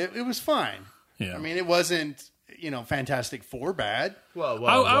 whatever. It was fine. Yeah. I mean, it wasn't, Fantastic Four bad.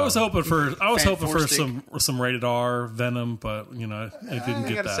 I was hoping for Fantastic. some rated R Venom, but it didn't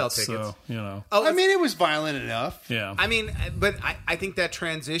get gotta that. sell So tickets. I mean, it was violent enough. yeah. I mean, but I think that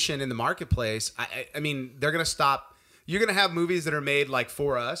transition in the marketplace, I mean, they're going to stop. You're going to have movies that are made like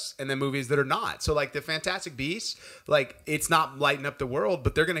for us and then movies that are not. So like the Fantastic Beasts, like it's not lighting up the world,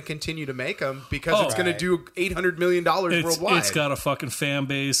 but they're going to continue to make them because it's going to do $800 million worldwide. It's got a fucking fan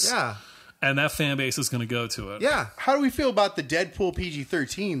base. Yeah. And that fan base is going to go to it. Yeah. How do we feel about the Deadpool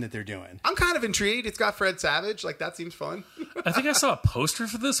PG-13 that they're doing? I'm kind of intrigued. It's got Fred Savage. Like, that seems fun. I think I saw a poster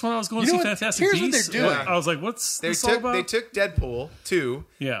for this when I was going to You see know what? Fantastic Here's what Beasts. they're doing. I was like, what's this all about? They took Deadpool 2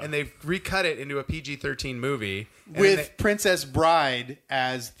 Yeah. and they've recut it into a PG-13 movie. And With then Princess Bride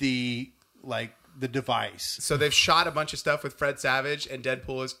as the device. so they've shot a bunch of stuff with Fred Savage, and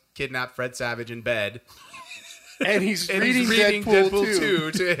Deadpool has kidnapped Fred Savage in bed. And he's And reading, he's reading Deadpool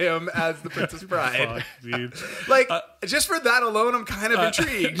 2. to him as the Princess Bride. Fuck, dude. Like, just for that alone, I'm kind of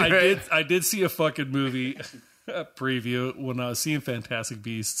intrigued. Right? I did see a fucking movie preview when I was seeing Fantastic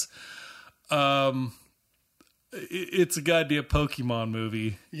Beasts. It's a goddamn Pokemon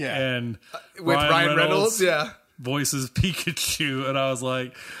movie. Yeah. And With Ryan Reynolds, yeah. voices Pikachu, and I was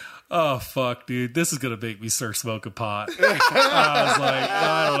like, oh fuck, dude, this is gonna make me start smoking pot. I was like,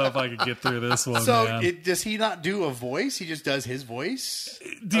 I don't know if I could get through this one. So man. does he not do a voice? He just does his voice?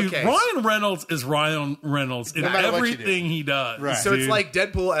 Dude, okay. Ryan Reynolds is Ryan Reynolds in No matter what you do. everything he does. Right. So it's dude. like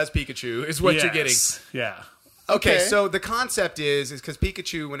Deadpool as Pikachu is what you're getting. Yes. Yeah. Okay, Okay. so the concept is because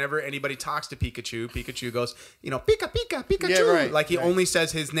Pikachu, whenever anybody talks to Pikachu goes, Pika, Pika, Pikachu. Yeah, right, Like he right. only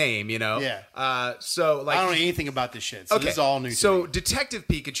says his name, Yeah. So like I don't know anything about this shit. So this is all new to So me. Detective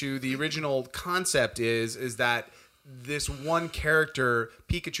Pikachu, the original concept is that this one character,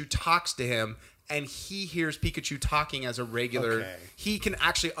 Pikachu talks to him, and he hears Pikachu talking as a regular. Okay. He can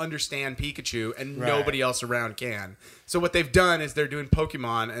actually understand Pikachu, and Right. nobody else around can. So what they've done is they're doing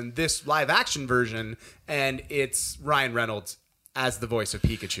Pokemon and this live action version, and it's Ryan Reynolds as the voice of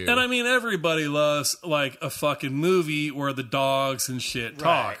Pikachu. And I mean, everybody loves like a fucking movie where the dogs and shit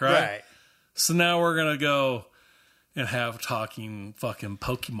talk, right? So now we're gonna go and have talking fucking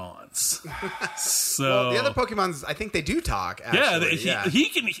Pokemons. So well, the other Pokemons, I think they do talk. Actually. He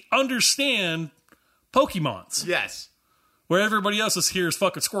can understand Pokemons. Yes. Where everybody else is here is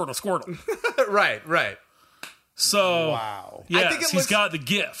fucking Squirtle. Right. So wow. Yes, I think he's got the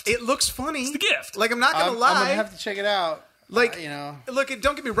gift. It looks funny. It's the gift. Like I'm not gonna lie. I'm gonna have to check it out. Like look,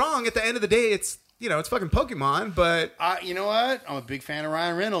 don't get me wrong. At the end of the day, it's it's fucking Pokemon. But you know what? I'm a big fan of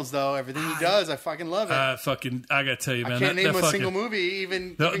Ryan Reynolds, though. Everything he does, I fucking love it. I gotta tell you, man. I can't name a single movie.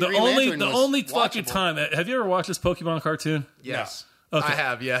 Even the Green only Lantern was only fucking watchable. time. Have you ever watched this Pokemon cartoon? yes, No. Okay. I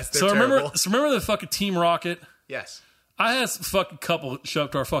have. Yes, they're So terrible. remember the fucking Team Rocket? Yes. I had some fucking couple show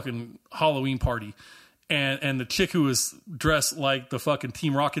up to our fucking Halloween party, and the chick who was dressed like the fucking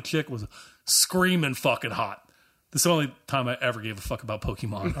Team Rocket chick was screaming fucking hot. This is the only time I ever gave a fuck about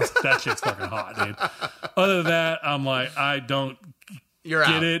Pokemon. I was like, that shit's fucking hot, dude. Other than that, I'm like, I don't You're get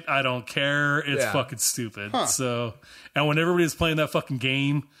out. it. I don't care. It's Yeah. fucking stupid. So, and when everybody's playing that fucking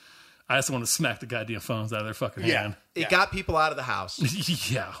game, I just want to smack the goddamn phones out of their fucking hand. It got people out of the house.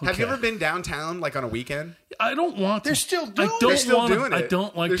 Yeah. Have you okay. ever been downtown like on a weekend? I don't want. They're to, still I doing don't They're still want doing to, I it.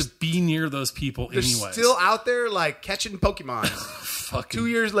 don't like There's- to be near those people They're anyways. still out there like catching Pokemon. fucking 2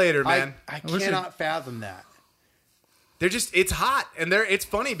 years later, man. I wish cannot fathom that. They're just it's hot and it's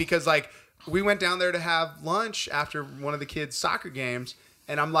funny because like we went down there to have lunch after one of the kids' soccer games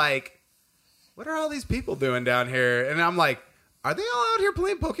and I'm like, what are all these people doing down here? And I'm like, are they all out here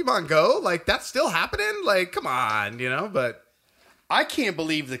playing Pokemon Go? Like that's still happening? Like come on, but I can't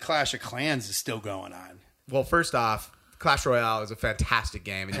believe the Clash of Clans is still going on. well, first off, Clash Royale is a fantastic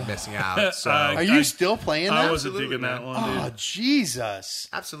game and you're missing out. So Are you still playing that? I wasn't Absolutely, digging that man. one, dude. Oh, Jesus.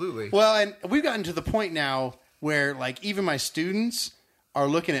 absolutely. Well, and we've gotten to the point now where, like, even my students are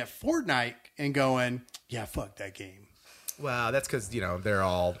looking at Fortnite and going, yeah, fuck that game. Well, that's because they're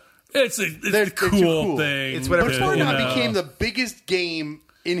all It's a They're cool, too cool. thing. It's whatever But Yeah, Fortnite became the biggest game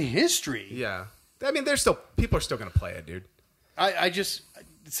in history. yeah. I mean, people are still gonna play it, dude. I just,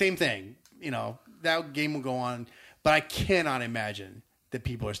 same thing. That game will go on, but I cannot imagine that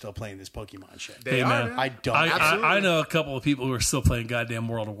people are still playing this Pokemon shit. They Hey, are, man. man. I don't. Absolutely. I know a couple of people who are still playing goddamn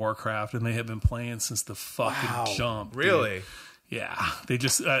World of Warcraft, and they have been playing since the fucking Wow. jump. dude. Really? Yeah. They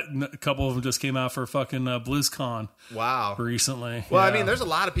just a couple of them just came out for fucking BlizzCon Wow. recently. Well, I Yeah. mean, there's a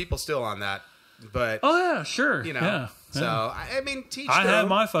lot of people still on that, but Oh yeah, sure. Yeah. So yeah. I mean, teach. I their had own.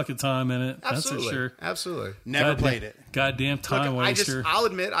 my fucking time in it. absolutely, That's for sure. absolutely. Never Goddamn- played it. Goddamn time Look, waster. I'll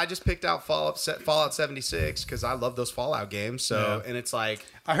admit, I just picked out Fallout 76 because I love those Fallout games. So, Yeah. and it's like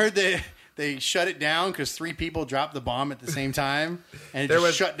I heard they shut it down because 3 people dropped the bomb at the same time, and it There just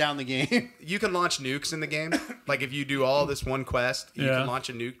was- shut down the game. you can launch nukes in the game. Like if you do all this one quest, you Yeah. can launch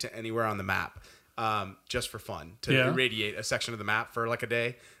a nuke to anywhere on the map, just for fun to Yeah. irradiate a section of the map for like a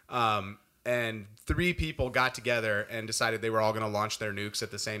day. And 3 people got together and decided they were all going to launch their nukes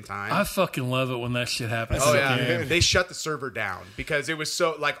at the same time. I fucking love it when that shit happens. Oh in a yeah, game. they shut the server down because it was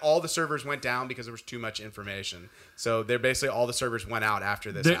so like all the servers went down because there was too much information. So they're basically all the servers went out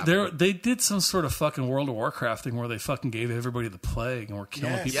after this. happened. They did some sort of fucking World of Warcraft thing where they fucking gave everybody the plague and were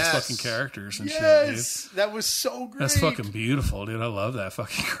killing Yes. people's Yes. fucking characters and shit, Yes, that was so dude. great. That's fucking beautiful, dude. I love that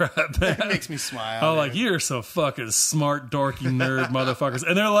fucking crap, man. It makes me smile. I'm like, man. you're so fucking smart, dorky nerd motherfuckers.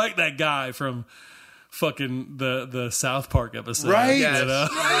 And they're like that guy from fucking the South Park episode. Right. You Yes.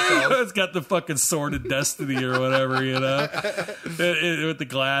 know? It's got the fucking Sword of Destiny or whatever, you know? With the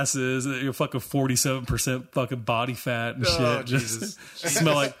glasses, you're fucking 47% fucking body fat and shit. Oh, Just Jesus.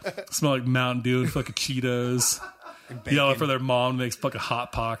 smell like Mountain Dew and fucking Cheetos. Yelling for their mom to make fucking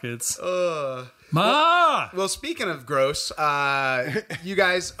Hot Pockets. Ma! Well, speaking of gross, you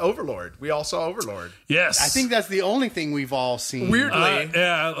guys, Overlord. We all saw Overlord. Yes. I think that's the only thing we've all seen. Weirdly.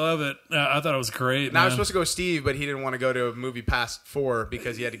 yeah, I love it. I thought it was great. Now I was man. supposed to go with Steve, but he didn't want to go to a movie past 4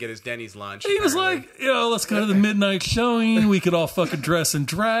 because he had to get his Denny's lunch. He was apparently. like, let's go to the midnight showing. We could all fucking dress and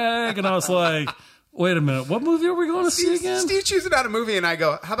drag. And I was like, wait a minute. What movie are we going to see again? Steve choosing out a movie, and I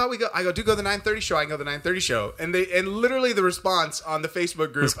go, "How about we go?" I go, "Do go to the 9:30 show." I can go to the 9:30 show, and literally the response on the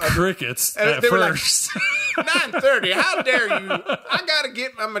Facebook group, It was crickets and at they were like, first. 9:30. How dare you? I gotta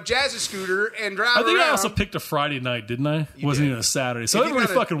get my jazzy scooter and drive I think around. I also picked a Friday night, didn't I? It wasn't did. even a Saturday. So If you everybody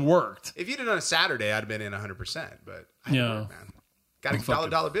gotta- fucking worked. If you'd have done a Saturday, I'd have been in 100%. But I Yeah. didn't work, man. Got a fucking-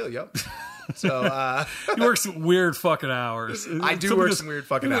 dollar bill, yo. So He works some weird fucking hours. I do Somebody work goes- some weird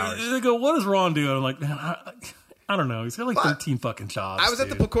fucking hours. They go, what is Ron doing? I'm like, man, I don't know. He's got like 13 fucking jobs. I was at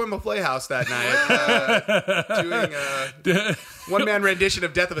the Pacoima Playhouse that night doing a one-man rendition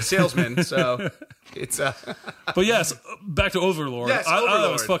of Death of a Salesman. So it's But yes, back to Overlord. Yes, I thought it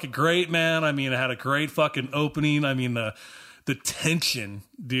Overlord. was fucking great, man. I mean, it had a great fucking opening. I mean, the tension,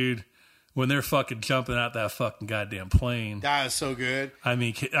 dude, when they're fucking jumping out that fucking goddamn plane. That was so good. I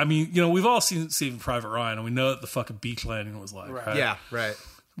mean, you know, we've all seen Saving Private Ryan, and we know what the fucking beach landing was like. Right? yeah, right.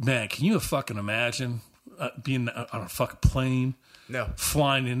 Man, can you fucking imagine being on a fucking plane, No,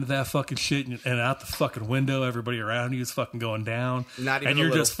 flying into that fucking shit, and out the fucking window, everybody around you is fucking going down, Not even and a you're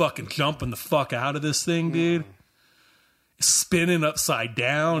little. just fucking jumping the fuck out of this thing, dude. Spinning upside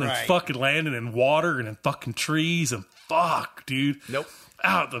down and Right. fucking landing in water and in fucking trees and fuck, dude. Nope.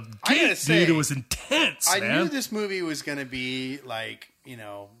 Out the I gotta gate, say, dude. It was intense, I man. knew this movie was going to be like, you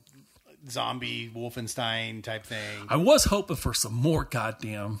know, zombie Wolfenstein type thing. I was hoping for some more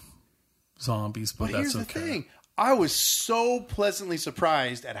goddamn zombies, but But that's here's the okay. thing. I was so pleasantly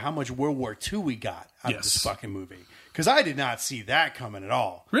surprised at how much World War II we got out of this Yes. fucking movie. Because I did not see that coming at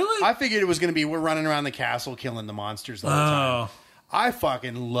all. Really? I figured it was going to be we're running around the castle killing the monsters the whole time. Oh, I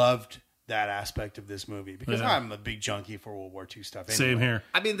fucking loved that aspect of this movie because Yeah. I'm a big junkie for World War II stuff. Anyway. same here.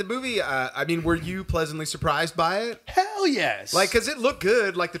 I mean the movie. Were you pleasantly surprised by it? Hell yes. Like, because it looked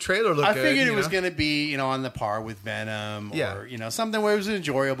good. Like the trailer looked I good. figured it you was know? going to be, you know, on the par with Venom or, Yeah. you know, something where it was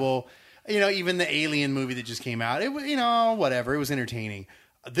enjoyable. You know, even the Alien movie that just came out, it was, you know, whatever. It was entertaining.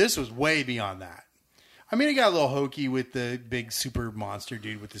 This was way beyond that. I mean, it got a little hokey with the big super monster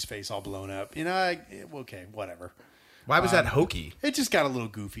dude with his face all blown up. You know, okay, whatever. Why was that hokey? It just got a little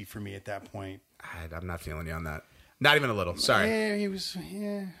goofy for me at that point. I'm not feeling you on that. Not even a little. Sorry. Yeah, he was,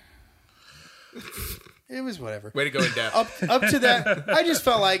 yeah. It was whatever. Way to go in depth. Up to that, I just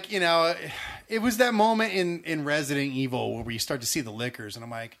felt like, you know, it was that moment in Resident Evil where we start to see the lickers, and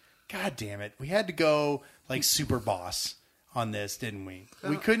I'm like, God damn it, we had to go like super boss on this, didn't we?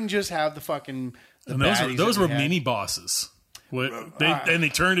 We couldn't just have the fucking. The And baddies those that were we had. mini bosses. They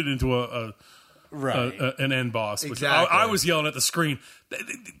turned it into Right. an end boss. Which Exactly. I was yelling at the screen.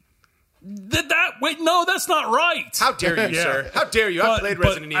 Wait, no, that's not right. How dare you, Yeah. sir? How dare you? I played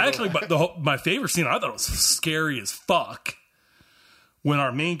Resident Evil. Actually, my favorite scene, I thought it was scary as fuck. When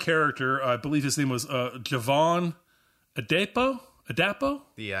our main character, I believe his name was Javon Adapo?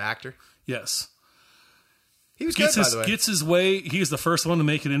 the actor. Yes. He was good, by the way. Gets his way. He is the first one to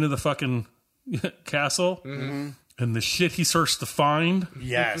make it into the fucking castle. Mm-hmm. And the shit he starts to find.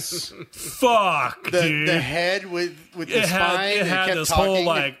 Yes. Fuck, dude. The head with the it spine. had that kept this talking. whole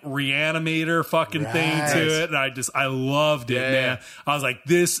like reanimator fucking thing Right. to it, and I loved it, Yeah. man. I was like,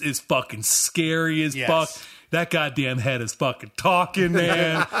 this is fucking scary as Yes. fuck. That goddamn head is fucking talking,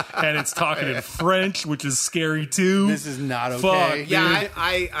 man, and it's talking in French, which is scary too. This is not okay. Fuck, Yeah, dude.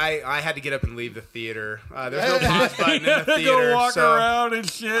 I had to get up and leave the theater. There's no pause button in the theater. Go walk so around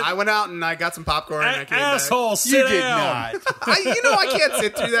and shit. I went out and I got some popcorn and I came Asshole, You sit did down. not. back. I can't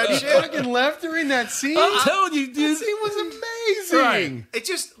sit through that shit. Fucking left during that scene. I'm telling you, That dude. scene was amazing. Right. It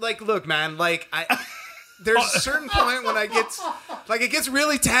just like, look, man, like there's a certain point when it gets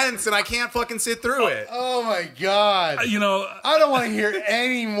really tense and I can't fucking sit through it. Oh my god. You know, I don't want to hear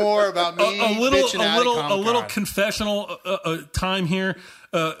any more about me a bitching out at little Comic-Con. confessional time here.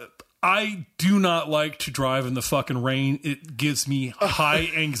 I do not like to drive in the fucking rain. It gives me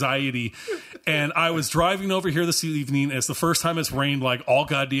high anxiety. And I was driving over here this evening. It's the first time it's rained like all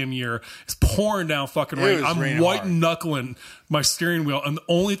goddamn year. It's pouring down fucking It rain. was I'm raining white hard. knuckling my steering wheel. And the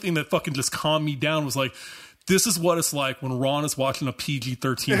only thing that fucking just calmed me down was like, this is what it's like when Ron is watching a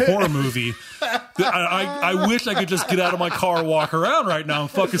PG-13 horror movie. I wish I could just get out of my car and walk around right now. I'm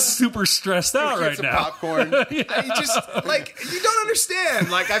fucking super stressed out Get right some now. popcorn. You just like you don't understand.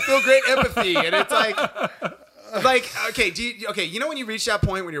 Like I feel great empathy, and it's like okay, you know when you reach that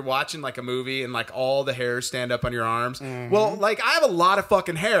point when you're watching like a movie and like all the hairs stand up on your arms? Mm-hmm. Well, like I have a lot of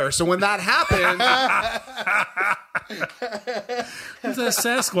fucking hair, so when that happens, Who's that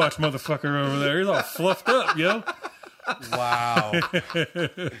Sasquatch motherfucker over there? He's all fluffed up, yo. Wow.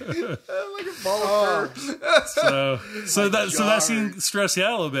 So that scene stressed you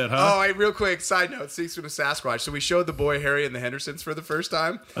out a little bit, huh? oh, hey, real quick side note, speaking of Sasquatch, so we showed the boy Harry and the Hendersons for the first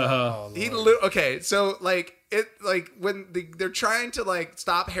time. Okay, so like it like when they're trying to like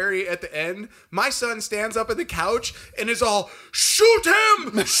stop Harry at the end, my son stands up at the couch and is all shoot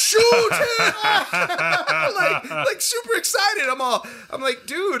him, like super excited. I'm like,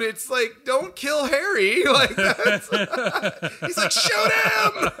 dude, it's like don't kill Harry. Like that's, he's like shoot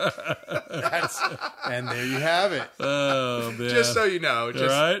him. And there you have it. Oh man. Just so you know,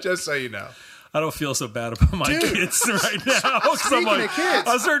 Right? just so you know. I don't feel so bad about my kids right now. 'Cause I'm Speaking like, of kids.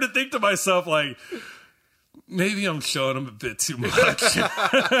 I was starting to think to myself, like, Maybe I'm showing him a bit too much.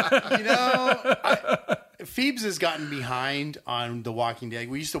 Phoebes has gotten behind on The Walking Dead.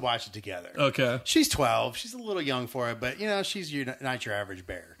 We used to watch it together. Okay. She's 12. She's a little young for it, but she's not your average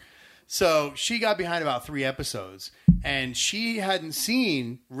bear. So she got behind about 3 episodes, and she hadn't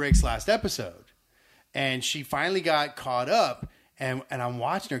seen Rick's last episode. And she finally got caught up, and I'm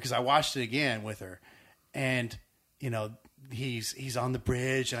watching her because I watched it again with her. And, he's on the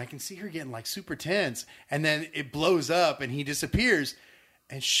bridge, and I can see her getting like super tense. And then it blows up, and he disappears.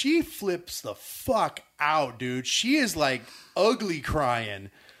 And she flips the fuck out, dude. She is like ugly crying.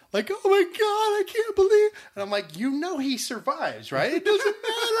 Like, oh my God, I can't believe. And I'm like, he survives, right? It doesn't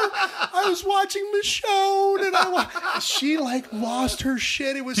matter. I was watching Michonne, and she like lost her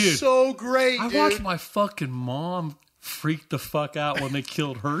shit. It was so great, dude. I watched my fucking mom freak the fuck out when they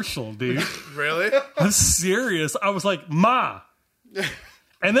killed Herschel, dude. Really? I'm serious. I was like, Ma.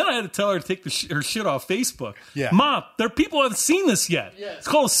 And then I had to tell her to take her shit off Facebook. Yeah. Ma, there are people who haven't seen this yet. Yeah. It's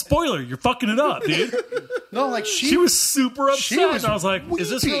called a spoiler. You're fucking it up, dude. No, like She was super upset. was And I was like,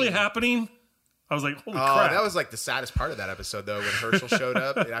 is this really weeping. happening? I was like, holy Oh, crap. that was like the saddest part of that episode, though, when Herschel showed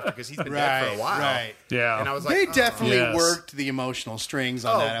up because he's been dead for a while. Right. Yeah. And I was like, They definitely Yes. worked the emotional strings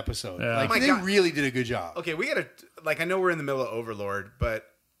on Oh. that episode. Yeah. Like, My they God. really did a good job. okay, we gotta I know we're in the middle of Overlord, but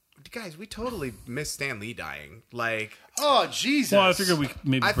guys, we totally missed Stan Lee dying. Like, Oh, Jesus. well, I figured we could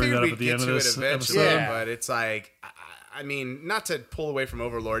maybe I bring figured that up we'd at the get end of to it this eventually, episode. Yeah. but it's like, I mean, not to pull away from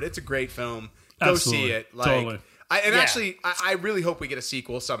Overlord, it's a great film. Go Absolutely. see it. Like, Totally. Actually, I really hope we get a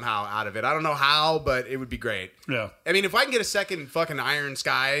sequel somehow out of it. I don't know how, but it would be great. Yeah. I mean, if I can get a second fucking Iron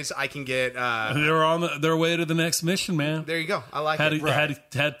Skies, I can get. They were on their way to the next mission, man. There you go. I like Had it. to, had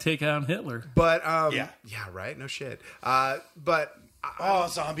to take out Hitler. But Yeah. right. No shit. But Oh,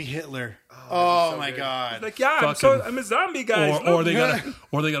 zombie Hitler. Oh, so my good. God. Like, yeah, Fucking- I'm a zombie, guys. Or they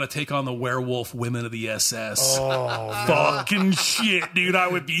gotta take on the werewolf women of the SS. Oh, Fucking shit, dude. I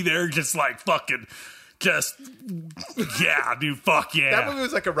would be there just like fucking yeah, dude, fuck yeah. that movie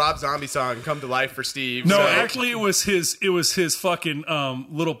was like a Rob Zombie song come to life for Steve. No, so- actually, it was his fucking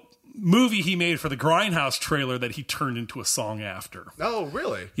little movie he made for the Grindhouse trailer that he turned into a song after. Oh,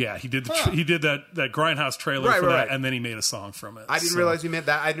 really? Yeah, he did. He did that Grindhouse trailer Right, for right, that, right. and then he made a song from it. I didn't So, realize you meant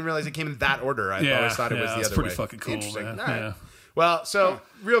that. I didn't realize it came in that order. I always thought it was the it's other pretty way. fucking cool, Interesting. man. All right. Yeah. Well, so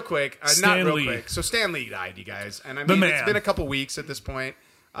real quick, not Stan real Lee. quick. So Stan Lee died, you guys, and I The mean it's man. been a couple weeks at this point.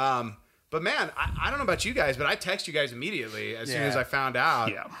 But man, I don't know about you guys, but I text you guys immediately as soon as I found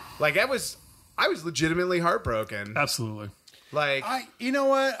out. Yeah. Like I was legitimately heartbroken. Absolutely. Like You know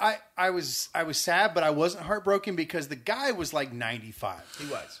what? I was sad, but I wasn't heartbroken because the guy was like 95. He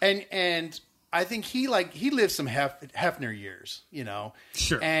was. And I think he lived some Hefner years,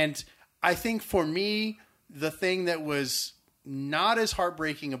 Sure. And I think for me, the thing that was not as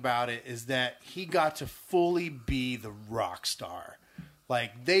heartbreaking about it is that he got to fully be the rock star.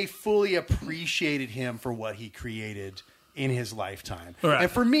 Like, they fully appreciated him for what he created in his lifetime. Right.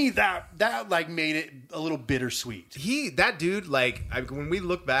 And for me, that like made it a little bittersweet. that dude, like when we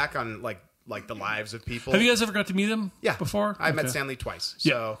look back on like the lives of people. Have you guys ever got to meet him? Yeah, Before I met Okay. Stan Lee twice.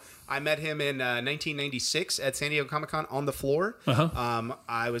 Yeah. So I met him in 1996 at San Diego Comic-Con on the floor. Uh-huh.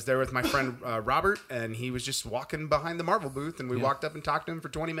 I was there with my friend Robert, and he was just walking behind the Marvel booth, and we walked up and talked to him for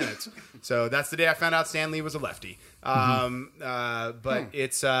 20 minutes. So that's the day I found out Stan Lee was a lefty. But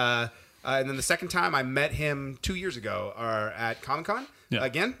it's and then the second time I met him 2 years ago at Comic-Con. Yeah.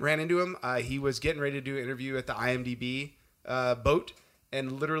 Again, ran into him. He was getting ready to do an interview at the IMDb boat,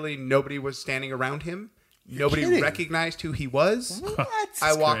 and literally nobody was standing around him. Nobody kidding. recognized who he was. What?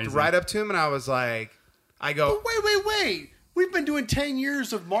 I walked crazy. right up to him and I was like, Wait. We've been doing 10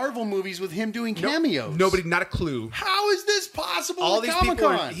 years of Marvel movies with him doing cameos. nobody, not a clue. How is this possible? All at these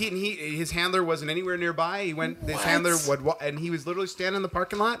Comic-Con? people, his handler wasn't anywhere nearby. He went, his What? handler and he was literally standing in the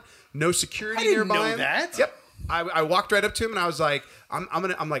parking lot, no security I didn't nearby know him. that. Yep. I walked right up to him and I was like, I'm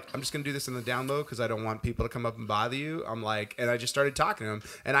just gonna do this in the down low because I don't want people to come up and bother you. I'm like, and I just started talking to him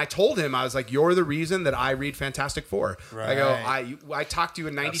and I told him I was like, you're the reason that I read Fantastic Four. I go, I talked to you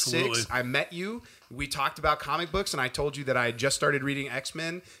in '96. Absolutely. I met you. We talked about comic books, and I told you that I had just started reading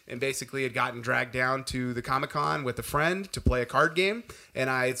X-Men and basically had gotten dragged down to the Comic-Con with a friend to play a card game. And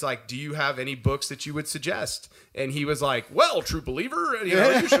it's like, do you have any books that you would suggest? And he was like, well, true believer,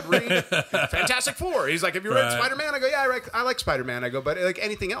 you should read Fantastic Four. He's like, have you read Right. Spider-Man? I go, yeah, I like Spider-Man. I go, go, but like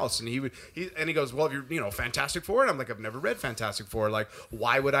anything else. And he goes, well, if you're, Fantastic Four. And I'm like, I've never read Fantastic Four. Like,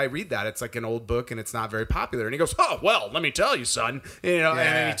 why would I read that? It's like an old book and it's not very popular. And he goes, oh, well, let me tell you, son. And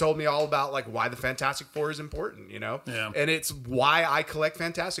then he told me all about like why the Fantastic Four is important, Yeah. And it's why I collect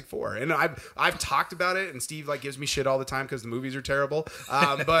Fantastic Four. And I've talked about it, and Steve like gives me shit all the time because the movies are terrible.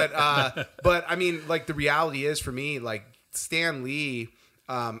 But I mean, like the reality is for me, like Stan Lee,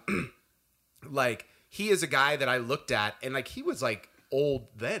 like he is a guy that I looked at, and like he was like old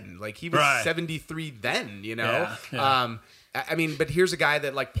then, like he was 73 then, Yeah. I mean, but here's a guy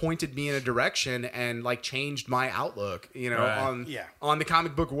that like pointed me in a direction and like changed my outlook, on the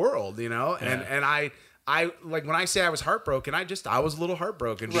comic book world, and I like when I say I was heartbroken, I was a little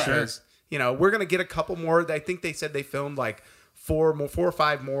heartbroken because we're gonna get a couple more. I think they said they filmed like 4 or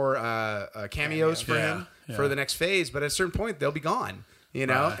 5 more cameos for him for the next phase, but at a certain point they'll be gone,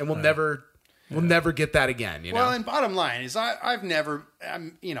 and we'll never get that again. Well, and bottom line is I've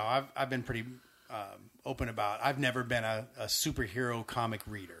been pretty open about I've never been a superhero comic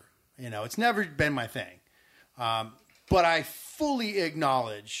reader. It's never been my thing. But I fully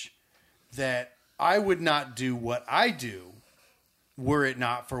acknowledge that I would not do what I do were it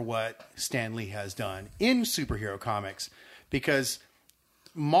not for what Stan Lee has done in superhero comics, because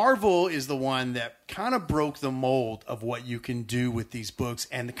Marvel is the one that kind of broke the mold of what you can do with these books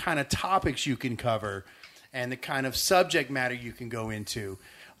and the kind of topics you can cover and the kind of subject matter you can go into.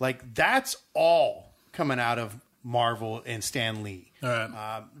 Like, that's all coming out of Marvel and Stan Lee. All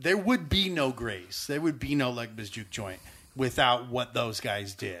right. There would be no Grace. There would be no Legba's Juke Joint without what those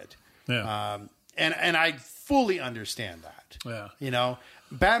guys did. Yeah. And I fully understand that. Yeah.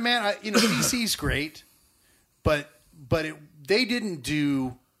 Batman, DC's great, but they didn't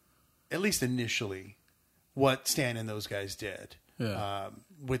do, at least initially, what Stan and those guys did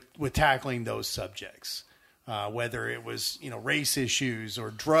with tackling those subjects. Whether it was race issues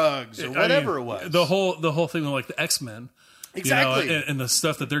or drugs or whatever it was, the whole thing with like the X-Men, exactly, and the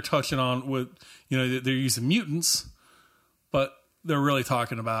stuff that they're touching on with they're using mutants, but they're really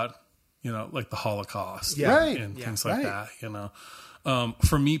talking about like the Holocaust, and things like that.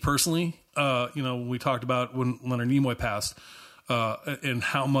 For me personally, we talked about when Leonard Nimoy passed, and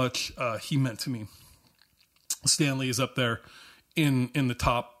how much he meant to me. Stan Lee is up there in the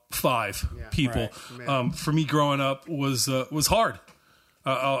top 5 people. Right. For me, growing up was hard.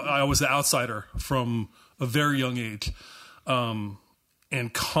 I was the outsider from a very young age, and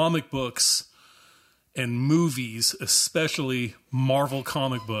comic books and movies, especially Marvel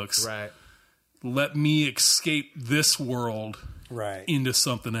comic books, let me escape this world into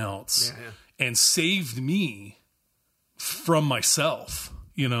something else, and saved me from myself.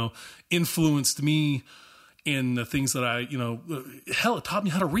 Influenced me in the things that I, hell, it taught me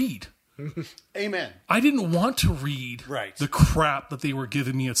how to read. Amen. I didn't want to read the crap that they were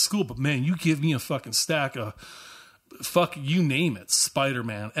giving me at school, but man, you give me a fucking stack of you name it,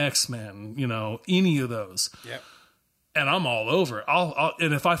 Spider-Man, X-Men, any of those. Yep. And I'm all over it.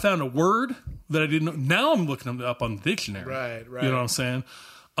 And if I found a word that I didn't know, now I'm looking them up on the dictionary. Right. You know what I'm saying?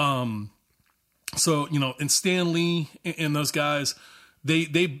 So, and Stan Lee and those guys,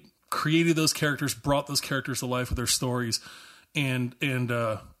 they created those characters, brought those characters to life with their stories, and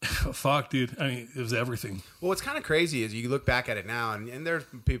fuck, dude, I mean, it was everything. Well, what's kind of crazy is you look back at it now, and there's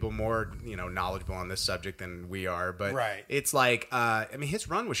people more knowledgeable on this subject than we are, but it's like his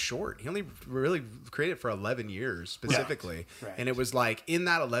run was short. He only really created for 11 years specifically, and it was like in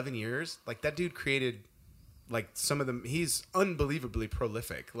that 11 years, like that dude created. Like some of them, he's unbelievably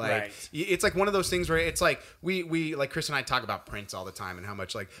prolific. Like it's like one of those things where it's like we like Chris and I talk about Prince all the time and how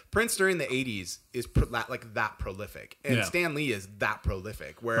much like Prince during the 80s is like that prolific, and Stan Lee is that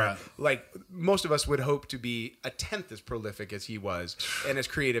prolific. Where like most of us would hope to be a tenth as prolific as he was and as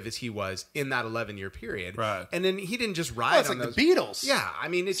creative as he was in that 11-year period. Right. And then he didn't just ride on like those. The Beatles. Yeah, I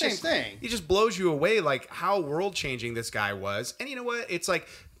mean it's same just thing. It just blows you away like how world changing this guy was. And you know what? It's like.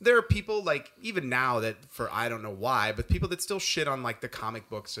 There are people like even now that for I don't know why, but people that still shit on like the comic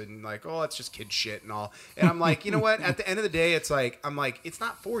books and like, oh, it's just kid shit and all. And I'm like, you know what? At the end of the day, it's like I'm like, it's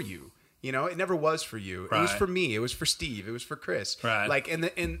not for you. It never was for you. It was for me. It was for Steve. It was for Chris. Right. Like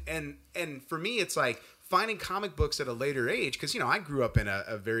and for me, it's like finding comic books at a later age because I grew up in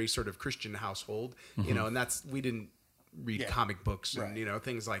a very sort of Christian household. And we didn't read comic books and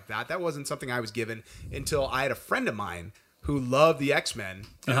things like that. That wasn't something I was given until I had a friend of mine who loved the X-Men,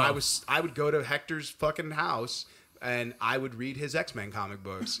 and I would go to Hector's fucking house and I would read his X-Men comic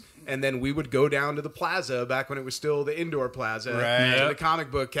books, and then we would go down to the plaza back when it was still the indoor plaza, to the comic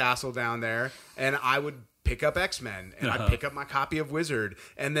book castle down there, and I would pick up X-Men, and I'd pick up my copy of Wizard,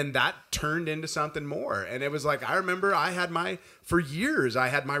 and then that turned into something more. And it was like, I remember for years I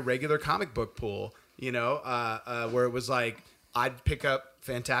had my regular comic book pool, where it was like I'd pick up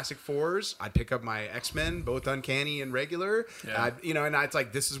Fantastic Fours, I'd pick up my X-Men, both Uncanny and regular. Yeah. It's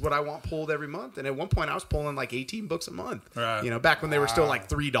like, this is what I want pulled every month. And at one point I was pulling like 18 books a month. Right. Back when they were still like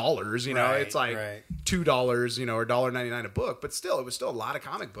 $3, Right, it's like right. $2, or $1.99 a book, but still, it was still a lot of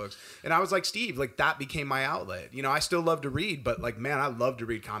comic books. And I was like, Steve, like that became my outlet. I still love to read, but like, man, I love to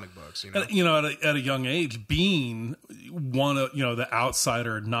read comic books. At a young age, being one of the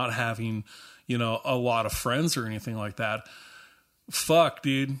outsider, not having a lot of friends or anything like that. Fuck,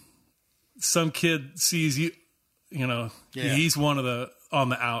 dude. Some kid sees you, he's one of the on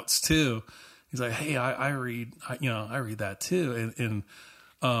the outs too. He's like, hey, I read that too, and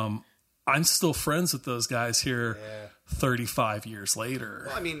I'm still friends with those guys here, 35 years later.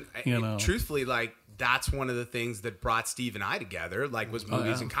 Well, I mean, truthfully, like that's one of the things that brought Steve and I together, like was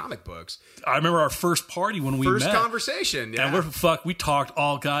movies and comic books. I remember our first party when we met. First conversation, yeah. And we talked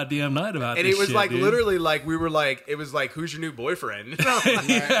all goddamn night about and this it was shit, like dude. literally like we were like, it was like, who's your new boyfriend?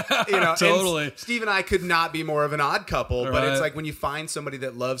 Totally. And Steve and I could not be more of an odd couple, but Right. it's like when you find somebody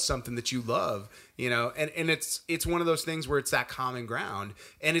that loves something that you love, and it's one of those things where it's that common ground.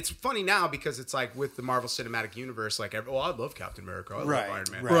 And it's funny now because it's like with the Marvel Cinematic Universe, like, I love Captain America, I love Right, Iron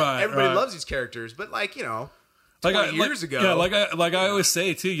Man. right. Everybody Right. loves these characters, but like, 20 years ago. Yeah, like I always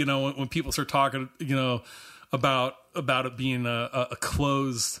say too, when people start talking, about it being a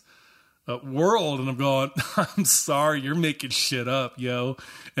closed world, and I'm going, I'm sorry, you're making shit up, yo.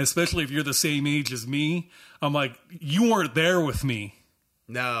 And especially if you're the same age as me, I'm like, you weren't there with me.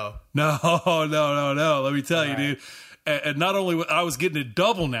 No. No. Let me tell you, dude. And not only I was getting it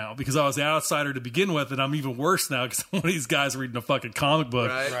double now because I was the outsider to begin with, and I'm even worse now because one of these guys reading a fucking comic book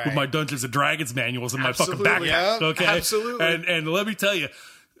Right. with my Dungeons and Dragons manuals in my Absolutely, fucking backpack. yeah. Okay, Absolutely. And let me tell you,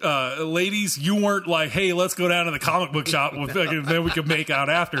 ladies, you weren't like, hey, let's go down to the comic book shop and then we could make out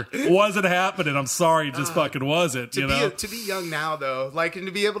after. It wasn't happening. I'm sorry, it just fucking wasn't. To be young now though, like, and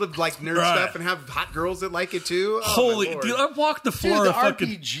to be able to like nerd Right. stuff and have hot girls that like it too. Oh, Holy, my Lord. dude, I walked the Dude, floor the of fucking.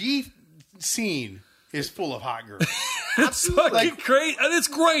 RPG scene is full of hot girls. It's fucking great, and it's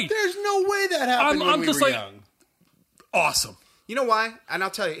great. There's no way that happened I'm when just we were like- young. Awesome. You know why? And I'll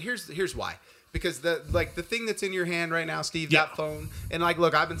tell you. Here's why. Because the thing that's in your hand right now, Steve, Yeah. that phone, and like,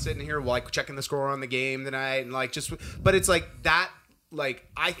 look, I've been sitting here like checking the score on the game tonight, and like but it's like that. Like,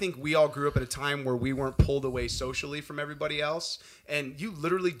 I think we all grew up at a time where we weren't pulled away socially from everybody else, and you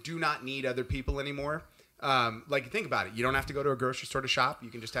literally do not need other people anymore. Like, think about it. You don't have to go to a grocery store to shop. You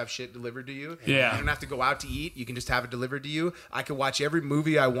can just have shit delivered to you. Yeah. You don't have to go out to eat. You can just have it delivered to you. I can watch every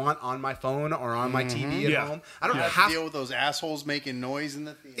movie I want on my phone or on my TV at Yeah. home. I don't You have have to deal with those assholes making noise in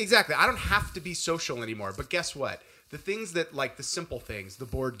the theater. Exactly. I don't have to be social anymore. But guess what? The things that, like, the simple things, the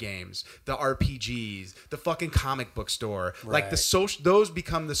board games, the RPGs, the fucking comic book store, like the social, those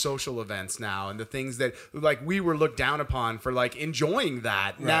become the social events now, and the things that, like, we were looked down upon for, like, enjoying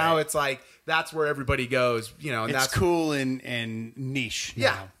that. Now it's like that's where everybody goes, and It's that's cool and niche. Yeah,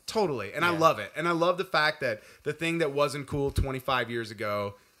 now. totally. And I love it. And I love the fact that the thing that wasn't cool 25 years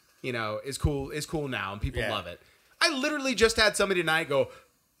ago, is cool now, and people Yeah. love it. I literally just had somebody tonight go,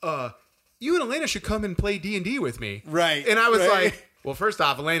 you and Elena should come and play D&D with me. Right, And I was right. like, well, first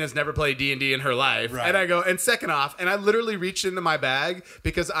off, Elena's never played D&D in her life. Right. And I go, and second off, and I literally reached into my bag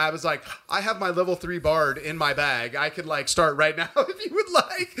because I was like, I have my level 3 bard in my bag. I could like start right now if you would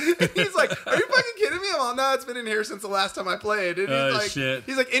like. And he's like, are you fucking kidding me? I'm all, no, it's been in here since the last time I played. And Oh, he's like, shit.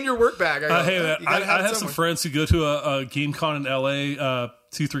 he's like, in your work bag. I go, Hey, man, "You gotta I it have some somewhere." friends who go to a game con in LA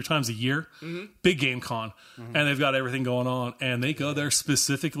 2-3 times a year, big game con, and they've got everything going on, and they go there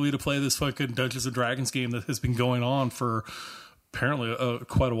specifically to play this fucking Dungeons and Dragons game that has been going on for apparently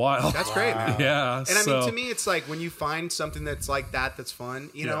quite a while. That's great, man. Yeah, And I mean, to me, it's like when you find something that's like that, that's fun,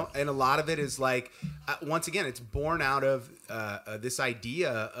 and a lot of it is like, once again, it's born out of this idea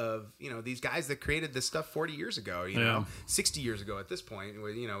of, these guys that created this stuff 40 years ago, 60 years ago at this point,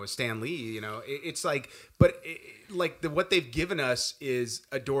 with Stan Lee, it's like, but what they've given us is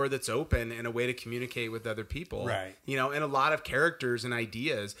a door that's open and a way to communicate with other people. Right. And a lot of characters and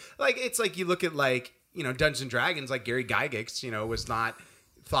ideas. Like, it's like you look at like, Dungeons and Dragons, like Gary Gygax, was not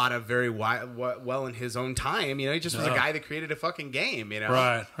thought of very well in his own time. He just was a guy that created a fucking game,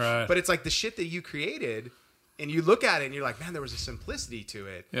 Right. But it's like the shit that you created And you look at it and you're like, man, there was a simplicity to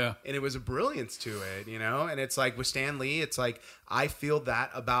it. Yeah. And it was a brilliance to it, you know? And it's like with Stan Lee, it's like, I feel that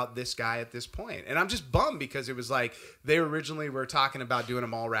about this guy at this point. And I'm just bummed because it was like, they originally were talking about doing a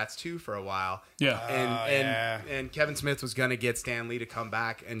Mallrats 2 for a while. Yeah. And Kevin Smith was going to get Stan Lee to come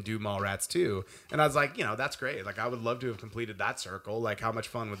back and do Mallrats 2. And I was like, you know, that's great. Like, I would love to have completed that circle. Like, how much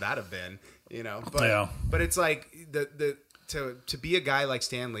fun would that have been? You know? But it's like, to be a guy like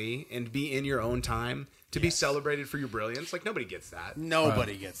Stan Lee and be in your own time, to be celebrated for your brilliance, like nobody gets that.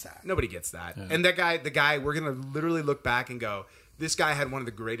 Nobody gets that. Nobody gets that. Yeah. And the guy, we're gonna literally look back and go, this guy had one of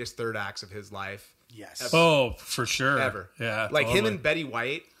the greatest third acts of his life. Yes. Ever. Oh, for sure. Ever. Yeah. Like totally. him and Betty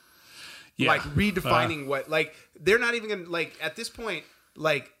White. Yeah. Like redefining what, like, they're not even gonna, like, at this point,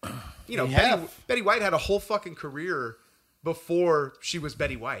 like, you know, Betty White had a whole fucking career before she was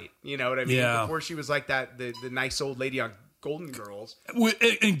Betty White. You know what I mean? Yeah. Before she was like that, the nice old lady on Golden Girls.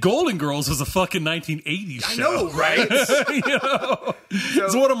 And Golden Girls was a fucking 1980s show. I know, right? You know?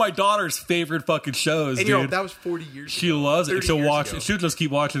 It's one of my daughter's favorite fucking shows, and dude. you know, that was 40 years she ago. loves it. She'll watch ago. She'll just keep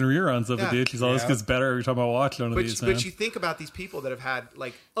watching reruns of it, dude. She's always gets better every time I watch one of these, man. But you think about these people that have had,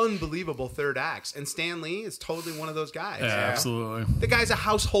 like, unbelievable third acts, and Stan Lee is totally one of those guys. Yeah, absolutely. The guy's a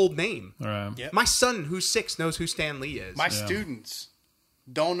household name. Right. Yep. My son, who's 6, knows who Stan Lee is. My students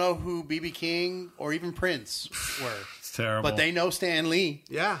don't know who B.B. King or even Prince were. It's terrible. But they know Stan Lee.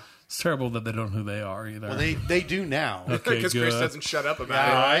 Yeah. It's terrible that they don't know who they are either. Well, they do now. Okay, Because Chris good. doesn't shut up No, about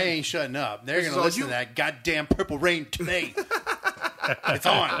it. I ain't shutting up. They're going to all listen you- to that goddamn Purple Rain today. It's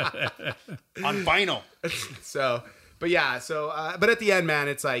on vinyl. So, but yeah, but at the end, man,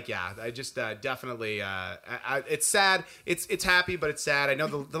 it's like, yeah, I just definitely, it's sad. It's happy, but it's sad. I know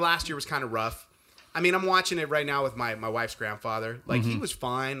the last year was kind of rough. I mean, I'm watching it right now with my wife's grandfather. Like, he was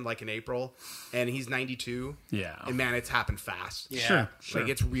fine, like, in April, and he's 92. Yeah. And, man, it's happened fast. Yeah. Sure. Like,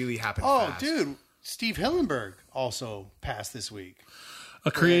 it's really happened Oh, fast. dude. Steve Hillenburg also passed this week.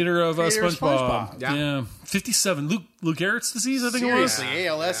 A creator of Creator of SpongeBob. SpongeBob. Yeah. 57. Lou Gehrig's disease, I think Seriously,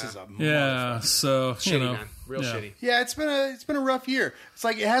 it was. ALS is a Yeah. So, Shitty, you know. man. Real shitty. Yeah, it's been a rough year. It's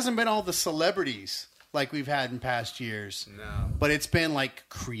like it hasn't been all the celebrities like we've had in past years. No. But it's been like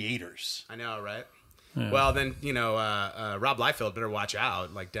creators. I know, right? Well, then, you know, Rob Liefeld better watch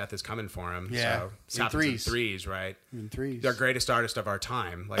out. Like, death is coming for him. Yeah. So it's In happens threes. in threes, right? In threes. They're greatest artist of our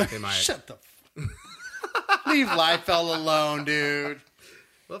time. Like, they might. Shut the leave Liefeld alone, dude.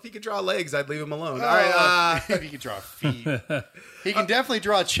 Well, if he could draw legs, I'd leave him alone. Oh, All right. if he can draw feet. He can definitely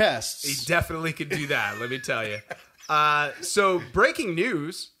draw chests. He definitely could do that, let me tell you. So, breaking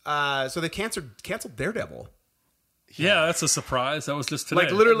news. So, they canceled Daredevil. Yeah, that's a surprise. That was just today.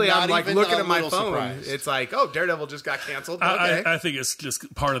 Like, literally, Not I'm like even looking a at my little phone. surprised. It's like, oh, Daredevil just got canceled. Okay. I think it's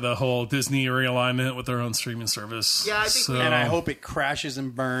just part of the whole Disney realignment with their own streaming service. Yeah, I think so, And I hope it crashes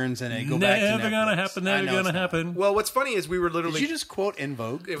and burns and they go back to never gonna Netflix. happen. I Never know gonna it's not. happen. Well, what's funny is we were literally. Did you just quote En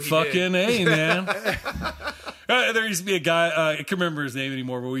Vogue? We did. Fucking A, man. There used to be a guy, I can't remember his name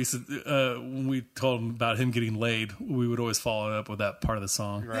anymore, but we used to, when we told him about him getting laid, we would always follow it up with that part of the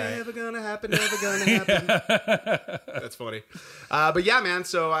song. Right. Never gonna happen. Never gonna happen. That's funny. But yeah, man.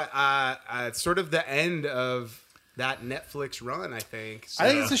 So it's sort of the end of that Netflix run, I think. So, I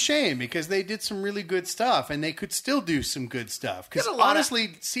think it's a shame because they did some really good stuff and they could still do some good stuff. Because There's a lot of-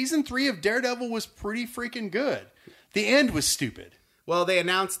 honestly, season 3 of Daredevil was pretty freaking good. The end was stupid. well, they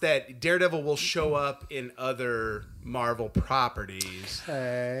announced that Daredevil will show up in other Marvel properties.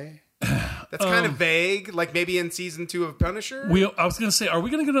 Hey. That's kind of vague. Like maybe in season 2 of Punisher. I was gonna say, are we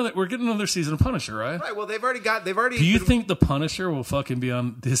gonna get another? We're getting another season of Punisher, right? Right. Well, they've already. Do you think the Punisher will fucking be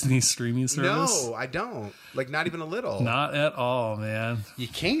on Disney's streaming service? No, I don't. Like not even a little. Not at all, man. You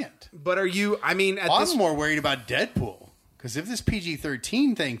can't. But are you? I mean, at I'm this more worried about Deadpool. Because if this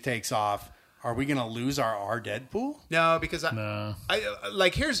PG-13 thing takes off, are we going to lose our Deadpool? no, because No.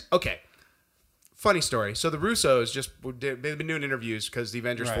 here's okay. Funny story. So the Russos they've been doing interviews because the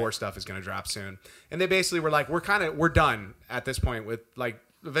Avengers Right. 4 stuff is going to drop soon, and they basically were like, we're done at this point with like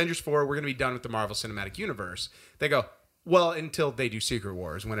Avengers 4. We're going to be done with the Marvel Cinematic Universe. They go, well, until they do Secret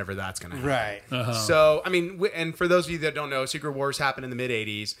Wars, whenever that's going to happen. Right. So, I mean, and for those of you that don't know, Secret Wars happened in the mid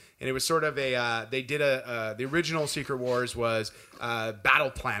 '80s, and it was sort of the original Secret Wars was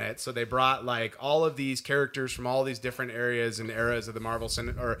Battle Planet. So they brought like all of these characters from all these different areas and eras of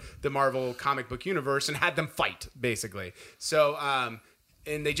the the Marvel comic book universe, and had them fight basically. So.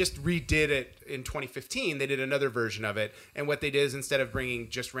 And they just redid it in 2015. They did another version of it, and what they did is instead of bringing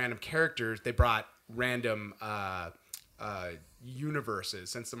just random characters, they brought random. Universes,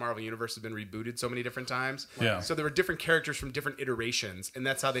 since the Marvel universe has been rebooted so many different times. Yeah. So there were different characters from different iterations, and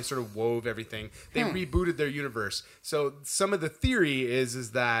that's how they sort of wove everything. They rebooted their universe. So some of the theory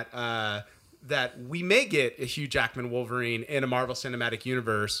is that that we may get a Hugh Jackman Wolverine in a Marvel Cinematic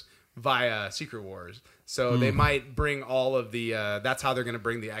Universe via Secret Wars. So they might bring all of the. That's how they're going to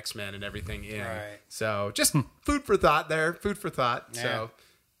bring the X-Men and everything in. Right. So just food for thought there. Food for thought. Yeah. So.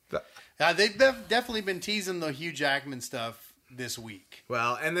 They've definitely been teasing the Hugh Jackman stuff this week.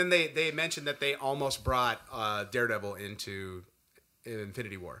 Well, and then they mentioned that they almost brought Daredevil into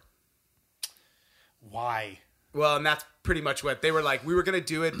Infinity War. Why? Well, and that's pretty much what they were like. We were going to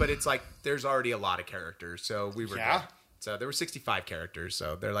do it, but it's like there's already a lot of characters, so we were Yeah? good. So there were 65 characters,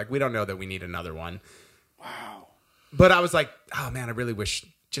 so they're like, we don't know that we need another one. Wow. But I was like, oh man, I really wish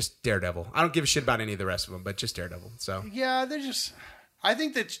just Daredevil. I don't give a shit about any of the rest of them, but just Daredevil. So Yeah, they're just. I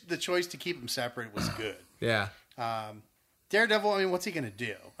think that the choice to keep them separate was good. yeah, Daredevil. I mean, what's he going to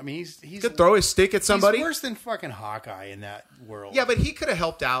do? I mean, he's could throw his stick at somebody. He's worse than fucking Hawkeye in that world. Yeah, but he could have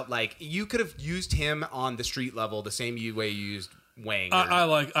helped out. Like you could have used him on the street level the same way you used Wang. I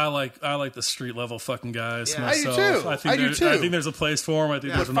like the street level fucking guys Yeah. I do myself. too. I I do too. I think there's a place for him. I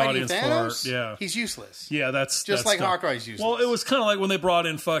think there's an Fighting audience Thanos, for it. Yeah. he's useless. Yeah, that's like dumb. Hawkeye's useless. Well, it was kind of like when they brought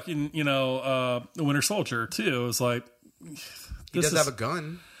in fucking, the Winter Soldier too. It was like he does have a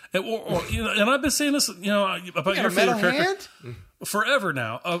gun. And I've been saying this, about He your got a metal favorite character hand. forever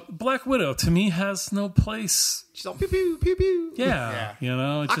now. Black Widow to me has no place. She's all pew pew pew pew. Yeah, it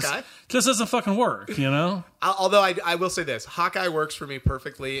Hawkeye. just doesn't fucking work. Although I will say this, Hawkeye works for me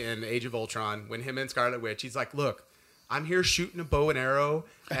perfectly in Age of Ultron when him and Scarlet Witch. He's like, look, I'm here shooting a bow and arrow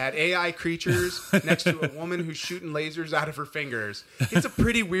at AI creatures next to a woman who's shooting lasers out of her fingers. It's a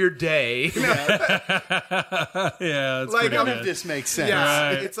pretty weird day. Yeah, it's Like, pretty I'm- bad. This makes sense. Yeah,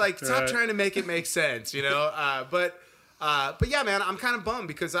 Right, it's like stop right. trying to make it make sense, But yeah, man, I'm kind of bummed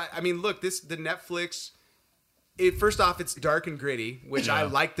because I mean, look, the Netflix. First off, it's dark and gritty, which I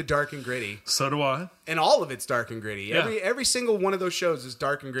like the dark and gritty, So do I. and all of it's dark and gritty. Yeah. Every single one of those shows is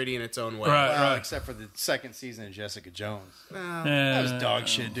dark and gritty in its own way. Right. Well, except for the second season of Jessica Jones. Well, That was dog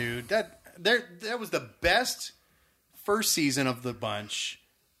shit, dude. That was the best first season of the bunch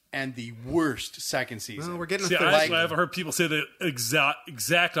and the worst second season. well, we're getting a See, third. I've heard people say the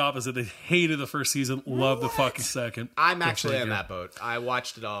exact opposite. They hated the first season, loved the fucking second. I'm actually Go on figure. that boat. I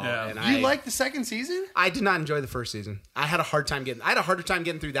watched it all, Yeah. and You I like the second season? I did not enjoy the first season. I had a harder time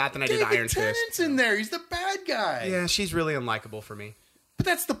getting through that than I did David Iron Fist. Tennant's in there. He's the bad guy. Yeah, she's really unlikable for me. But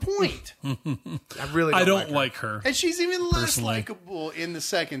that's the point. I really I don't her. like her. And she's even less Personally. likable in the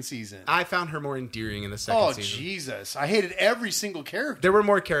second season. I found her more endearing in the second Oh, season. Jesus. I hated every single character. There were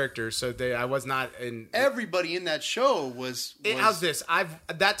more characters, so I was not in. Everybody in that show was How's this?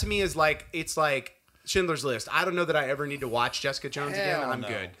 That to me is like it's like Schindler's List. I don't know that I ever need to watch Jessica Jones again. Hell I'm no.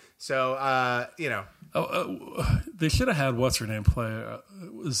 good. So They should have had what's her name play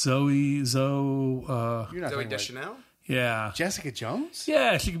Zoe. You're not Zoe talking about Deschanel. Yeah, Jessica Jones?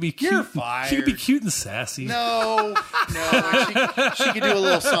 yeah. She could be cute. You're She could be fired. cute and sassy. No. She could do a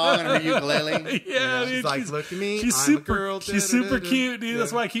little song on her ukulele. Yeah, She's dude, like, look at me. She's I'm super. a girl. She's super da-da-da-da. cute, dude.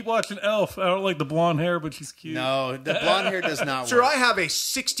 That's why I keep watching Elf. I don't like the blonde hair, but she's cute. No, the blonde hair does not Sure, work. I have a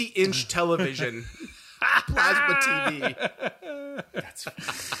 60-inch television. Plasma TV.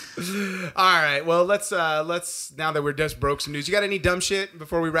 All right. Well, let's now that we're just broke some news. You got any dumb shit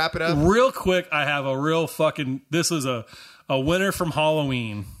before we wrap it up? Real quick, I have a real fucking. This is a winner from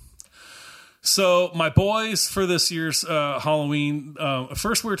Halloween. So my boys for this year's Halloween.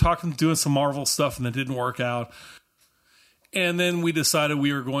 First, we were doing some Marvel stuff, and that didn't work out. And then we decided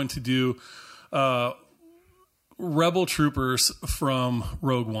we were going to do Rebel Troopers from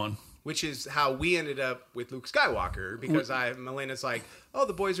Rogue One. Which is how we ended up with Luke Skywalker because Melena's like, oh,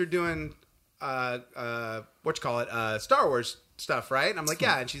 the boys are doing Star Wars stuff, right? And I'm like,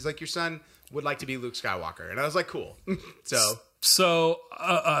 yeah. And she's like, your son would like to be Luke Skywalker, and I was like, cool. So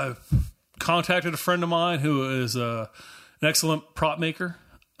I contacted a friend of mine who is an excellent prop maker,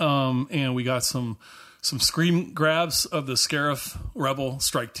 and we got some screen grabs of the Scarif Rebel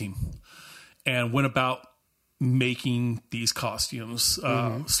strike team, and went about making these costumes.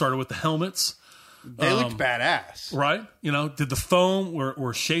 Started with the helmets. They looked badass. Right? Did the foam.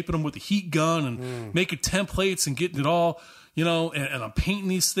 We're shaping them with the heat gun and making templates and getting it all, and I'm painting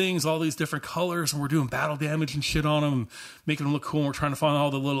these things, all these different colors, and we're doing battle damage and shit on them, and making them look cool. And we're trying to find all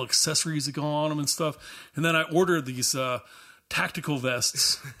the little accessories that go on them and stuff. And then I ordered these tactical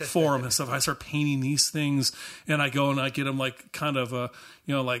vests for them and stuff. I start painting these things, and I go and I get them like kind of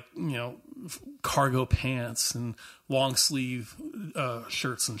cargo pants and long sleeve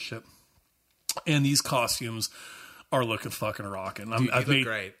shirts and shit. And these costumes are looking fucking rocking. I've look made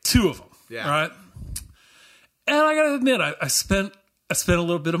great. 2 of them. Yeah. Right. And I gotta admit, I spent a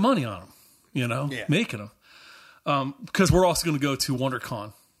little bit of money on them. Yeah. Making them. Because we're also going to go to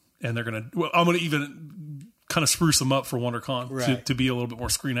WonderCon and they're gonna. Well, I'm gonna even kind of spruce them up for WonderCon to be a little bit more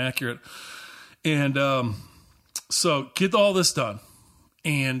screen accurate. And so get all this done,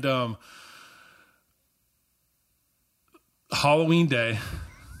 and Halloween day,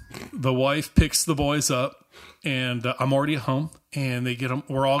 the wife picks the boys up, and I'm already at home, and they get them.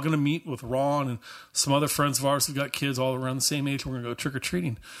 We're all going to meet with Ron and some other friends of ours who got kids all around the same age. We're going to go trick or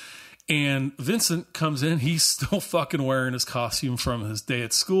treating. And Vincent comes in. He's still fucking wearing his costume from his day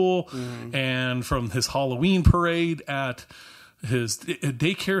at school and from his Halloween parade at his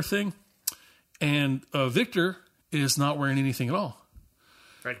daycare thing. And Victor is not wearing anything at all.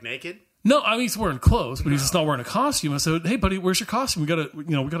 Like naked? No, I mean he's wearing clothes, but he's just not wearing a costume. I said, "Hey, buddy, where's your costume? We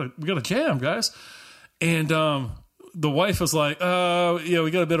gotta jam, guys." And the wife was like, "Yeah,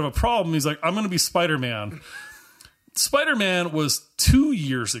 we got a bit of a problem." He's like, "I'm going to be Spider-Man." Spider-Man was 2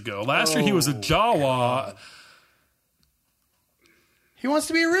 years ago. Last year he was a Jawa. He wants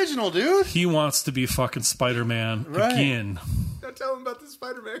to be original, dude. He wants to be fucking Spider-Man again. Don't tell him about the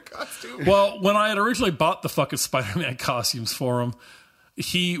Spider-Man costume. Well, when I had originally bought the fucking Spider-Man costumes for him,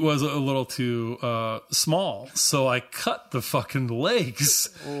 he was a little too small. So I cut the fucking legs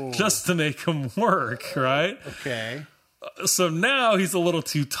just to make him work, right? Okay. So now he's a little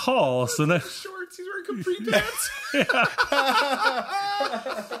too tall. So now, Shorts, he's wearing capri pants.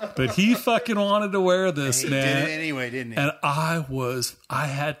 but he fucking wanted to wear this, He man. did it anyway, didn't he? And I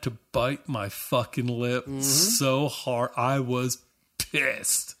had to bite my fucking lip so hard. I was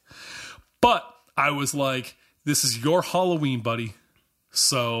pissed. But I was like, this is your Halloween, buddy.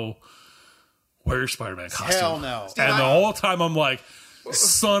 So wear your Spider-Man costume. Hell no. And the whole time I'm like,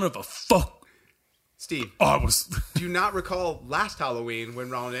 son of a fuck. Steve, Oh, I was. do you not recall last Halloween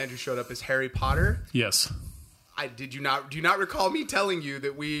when Ron and Andrew showed up as Harry Potter? Yes. Do you not recall me telling you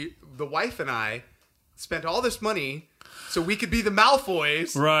that the wife and I, spent all this money so we could be the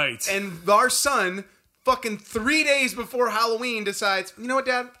Malfoys? Right. And our son, fucking 3 days before Halloween, decides, you know what,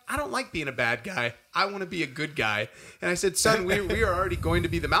 Dad? I don't like being a bad guy. I want to be a good guy. And I said, son, we are already going to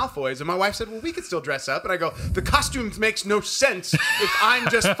be the Malfoys. And my wife said, well, we could still dress up. And I go, the costumes makes no sense if I'm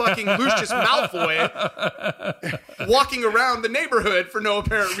just fucking Lucius Malfoy walking around the neighborhood for no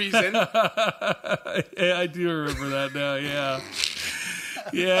apparent reason. Yeah, I do remember that now. Yeah.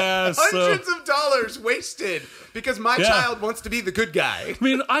 Yeah. Hundreds of dollars wasted because my child wants to be the good guy. I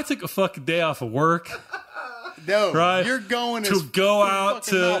mean, I took a fucking day off of work. No, Right? you're going to as go out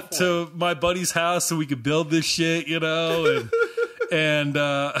fucking Malfoy. to my buddy's house so we could build this shit, you know, and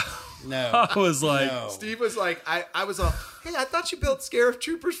No. I was like, No. Steve was like, I was all, hey, I thought you built Scarif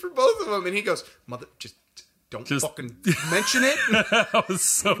Troopers for both of them. And he goes, mother, don't fucking mention it. I was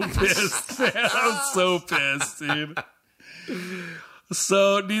so pissed, man. I was so pissed, dude.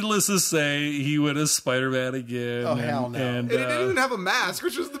 So, needless to say, he went as Spider-Man again. Oh, hell no. And he didn't even have a mask,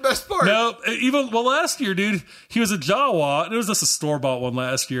 which was the best part. No, last year, dude, he was a Jawa. It was just a store-bought one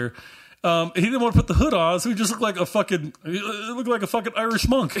last year. He didn't want to put the hood on, so he just looked like a fucking Irish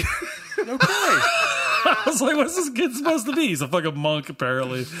monk. Okay. I was like, what's this kid supposed to be? He's a fucking monk,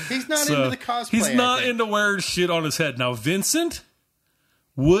 apparently. He's not into the cosplay. He's I not think. into wearing shit on his head. Now, Vincent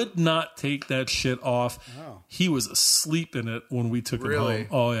would not take that shit off. Oh. He was asleep in it when we took Really? him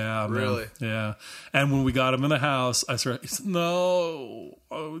home. Oh, yeah. Man. Really? Yeah. And when we got him in the house, I said, no,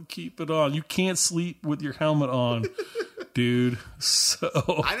 I would keep it on. You can't sleep with your helmet on, dude. So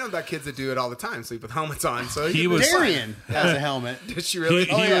I know about kids that do it all the time, sleep with helmets on. So He was- Darian has a helmet. Did she really?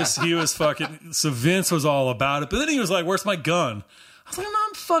 he was fucking. So Vince was all about it, but then he was like, "Where's my gun?" I was like,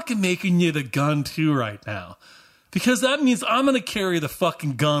 "I'm fucking making you the gun too right now, because that means I'm gonna carry the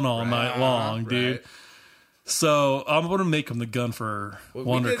fucking gun all night long, dude." right. So I'm gonna make him the gun for We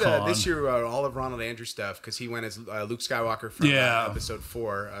WonderCon. did this year all of Ronald Andrew stuff because he went as Luke Skywalker from episode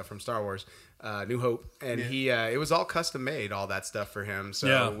 4 from Star Wars, New Hope, and he it was all custom made, all that stuff for him. So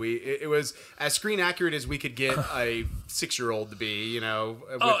Yeah. it was as screen accurate as we could get a 6-year-old to be, you know.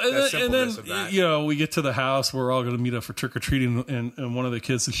 With Oh, the and then simpleness of that. you know, we get to the house. We're all going to meet up for trick or treating, and one of the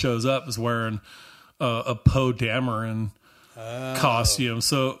kids that shows up is wearing a Poe Dameron costume.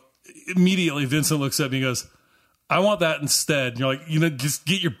 So immediately, Vincent looks at me and goes, "I want that instead." And you're like, just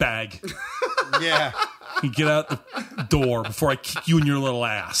get your bag. Yeah. You get out the door before I kick you in your little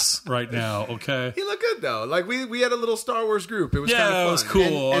ass right now. Okay. He looked good though. Like we had a little Star Wars group. It was kind of fun. Yeah, it was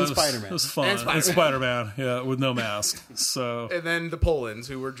cool. And It was- Spider-Man. It was fun. And And Spider-Man. Yeah, with no mask. So And then the Polans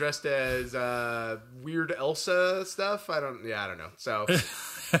who were dressed as weird Elsa stuff. I don't know. So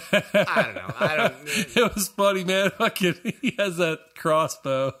I don't. it was funny, man. Fucking, he has that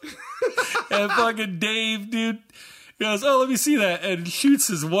crossbow, and fucking Dave, dude. He goes, "Oh, let me see that," and shoots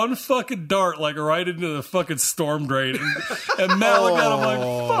his one fucking dart like right into the fucking storm drain. And Matt looked at him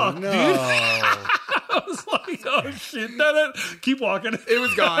like, "Fuck, dude." I was like, "Oh shit!" Keep walking. It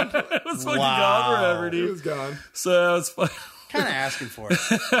was gone. It was fucking gone forever, dude. It was gone. So it's fun. Kind of asking for it.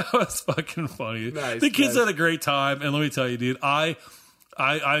 That was fucking funny. Nice, the kids nice. had a great time, and let me tell you, dude, I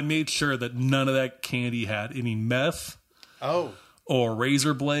made sure that none of that candy had any meth Oh, or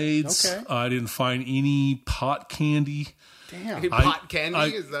razor blades. Okay. I didn't find any pot candy. damn. Pot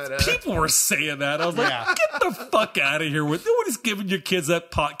candy? Is that People were saying that. I was like, Yeah. get the fuck out of here with nobody's giving your kids that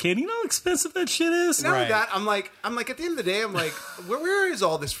pot candy. You know how expensive that shit is? Not only Right. that, I'm like, at the end of the day, I'm like, where is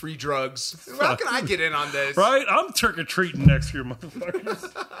all this free drugs? How can I get in on this? Right? I'm trick-or-treating next year,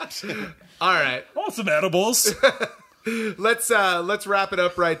 motherfuckers. All right. I want some edibles. Let's wrap it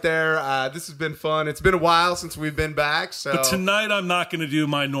up right there. This has been fun. It's been a while since we've been back. So But tonight I'm not going to do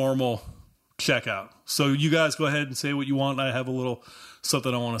my normal checkout. So you guys go ahead and say what you want. I have a little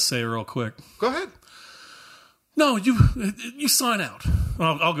something I want to say real quick. go ahead. No, you sign out.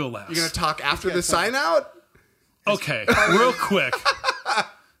 I'll go last. You're gonna talk after the sign out. Okay, real quick.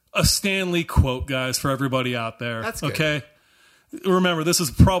 A Stan Lee quote, guys, for everybody out there. That's good. Okay? Remember, this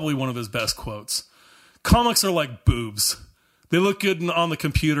is probably one of his best quotes. Comics are like boobs. They look good on the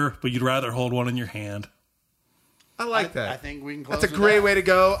computer, but you'd rather hold one in your hand. I like that. I think we can close That's a with great that. way to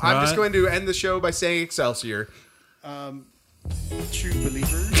go. I'm just Right. going to end the show by saying Excelsior. True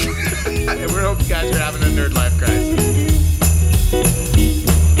believer. And we hope you guys are having a nerd life crisis.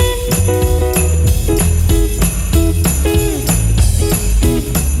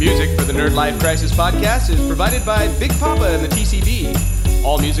 Music for the Nerd Life Crisis podcast is provided by Big Papa and the TCB.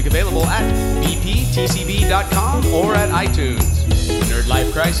 All music available at bptcb.com or at iTunes. The Nerd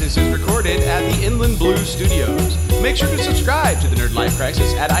Life Crisis is recorded at the Inland Blue Studios. Make sure to subscribe to the Nerd Life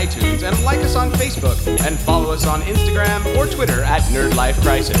Crisis at iTunes and like us on Facebook and follow us on Instagram or Twitter at Nerd Life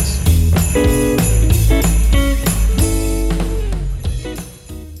Crisis.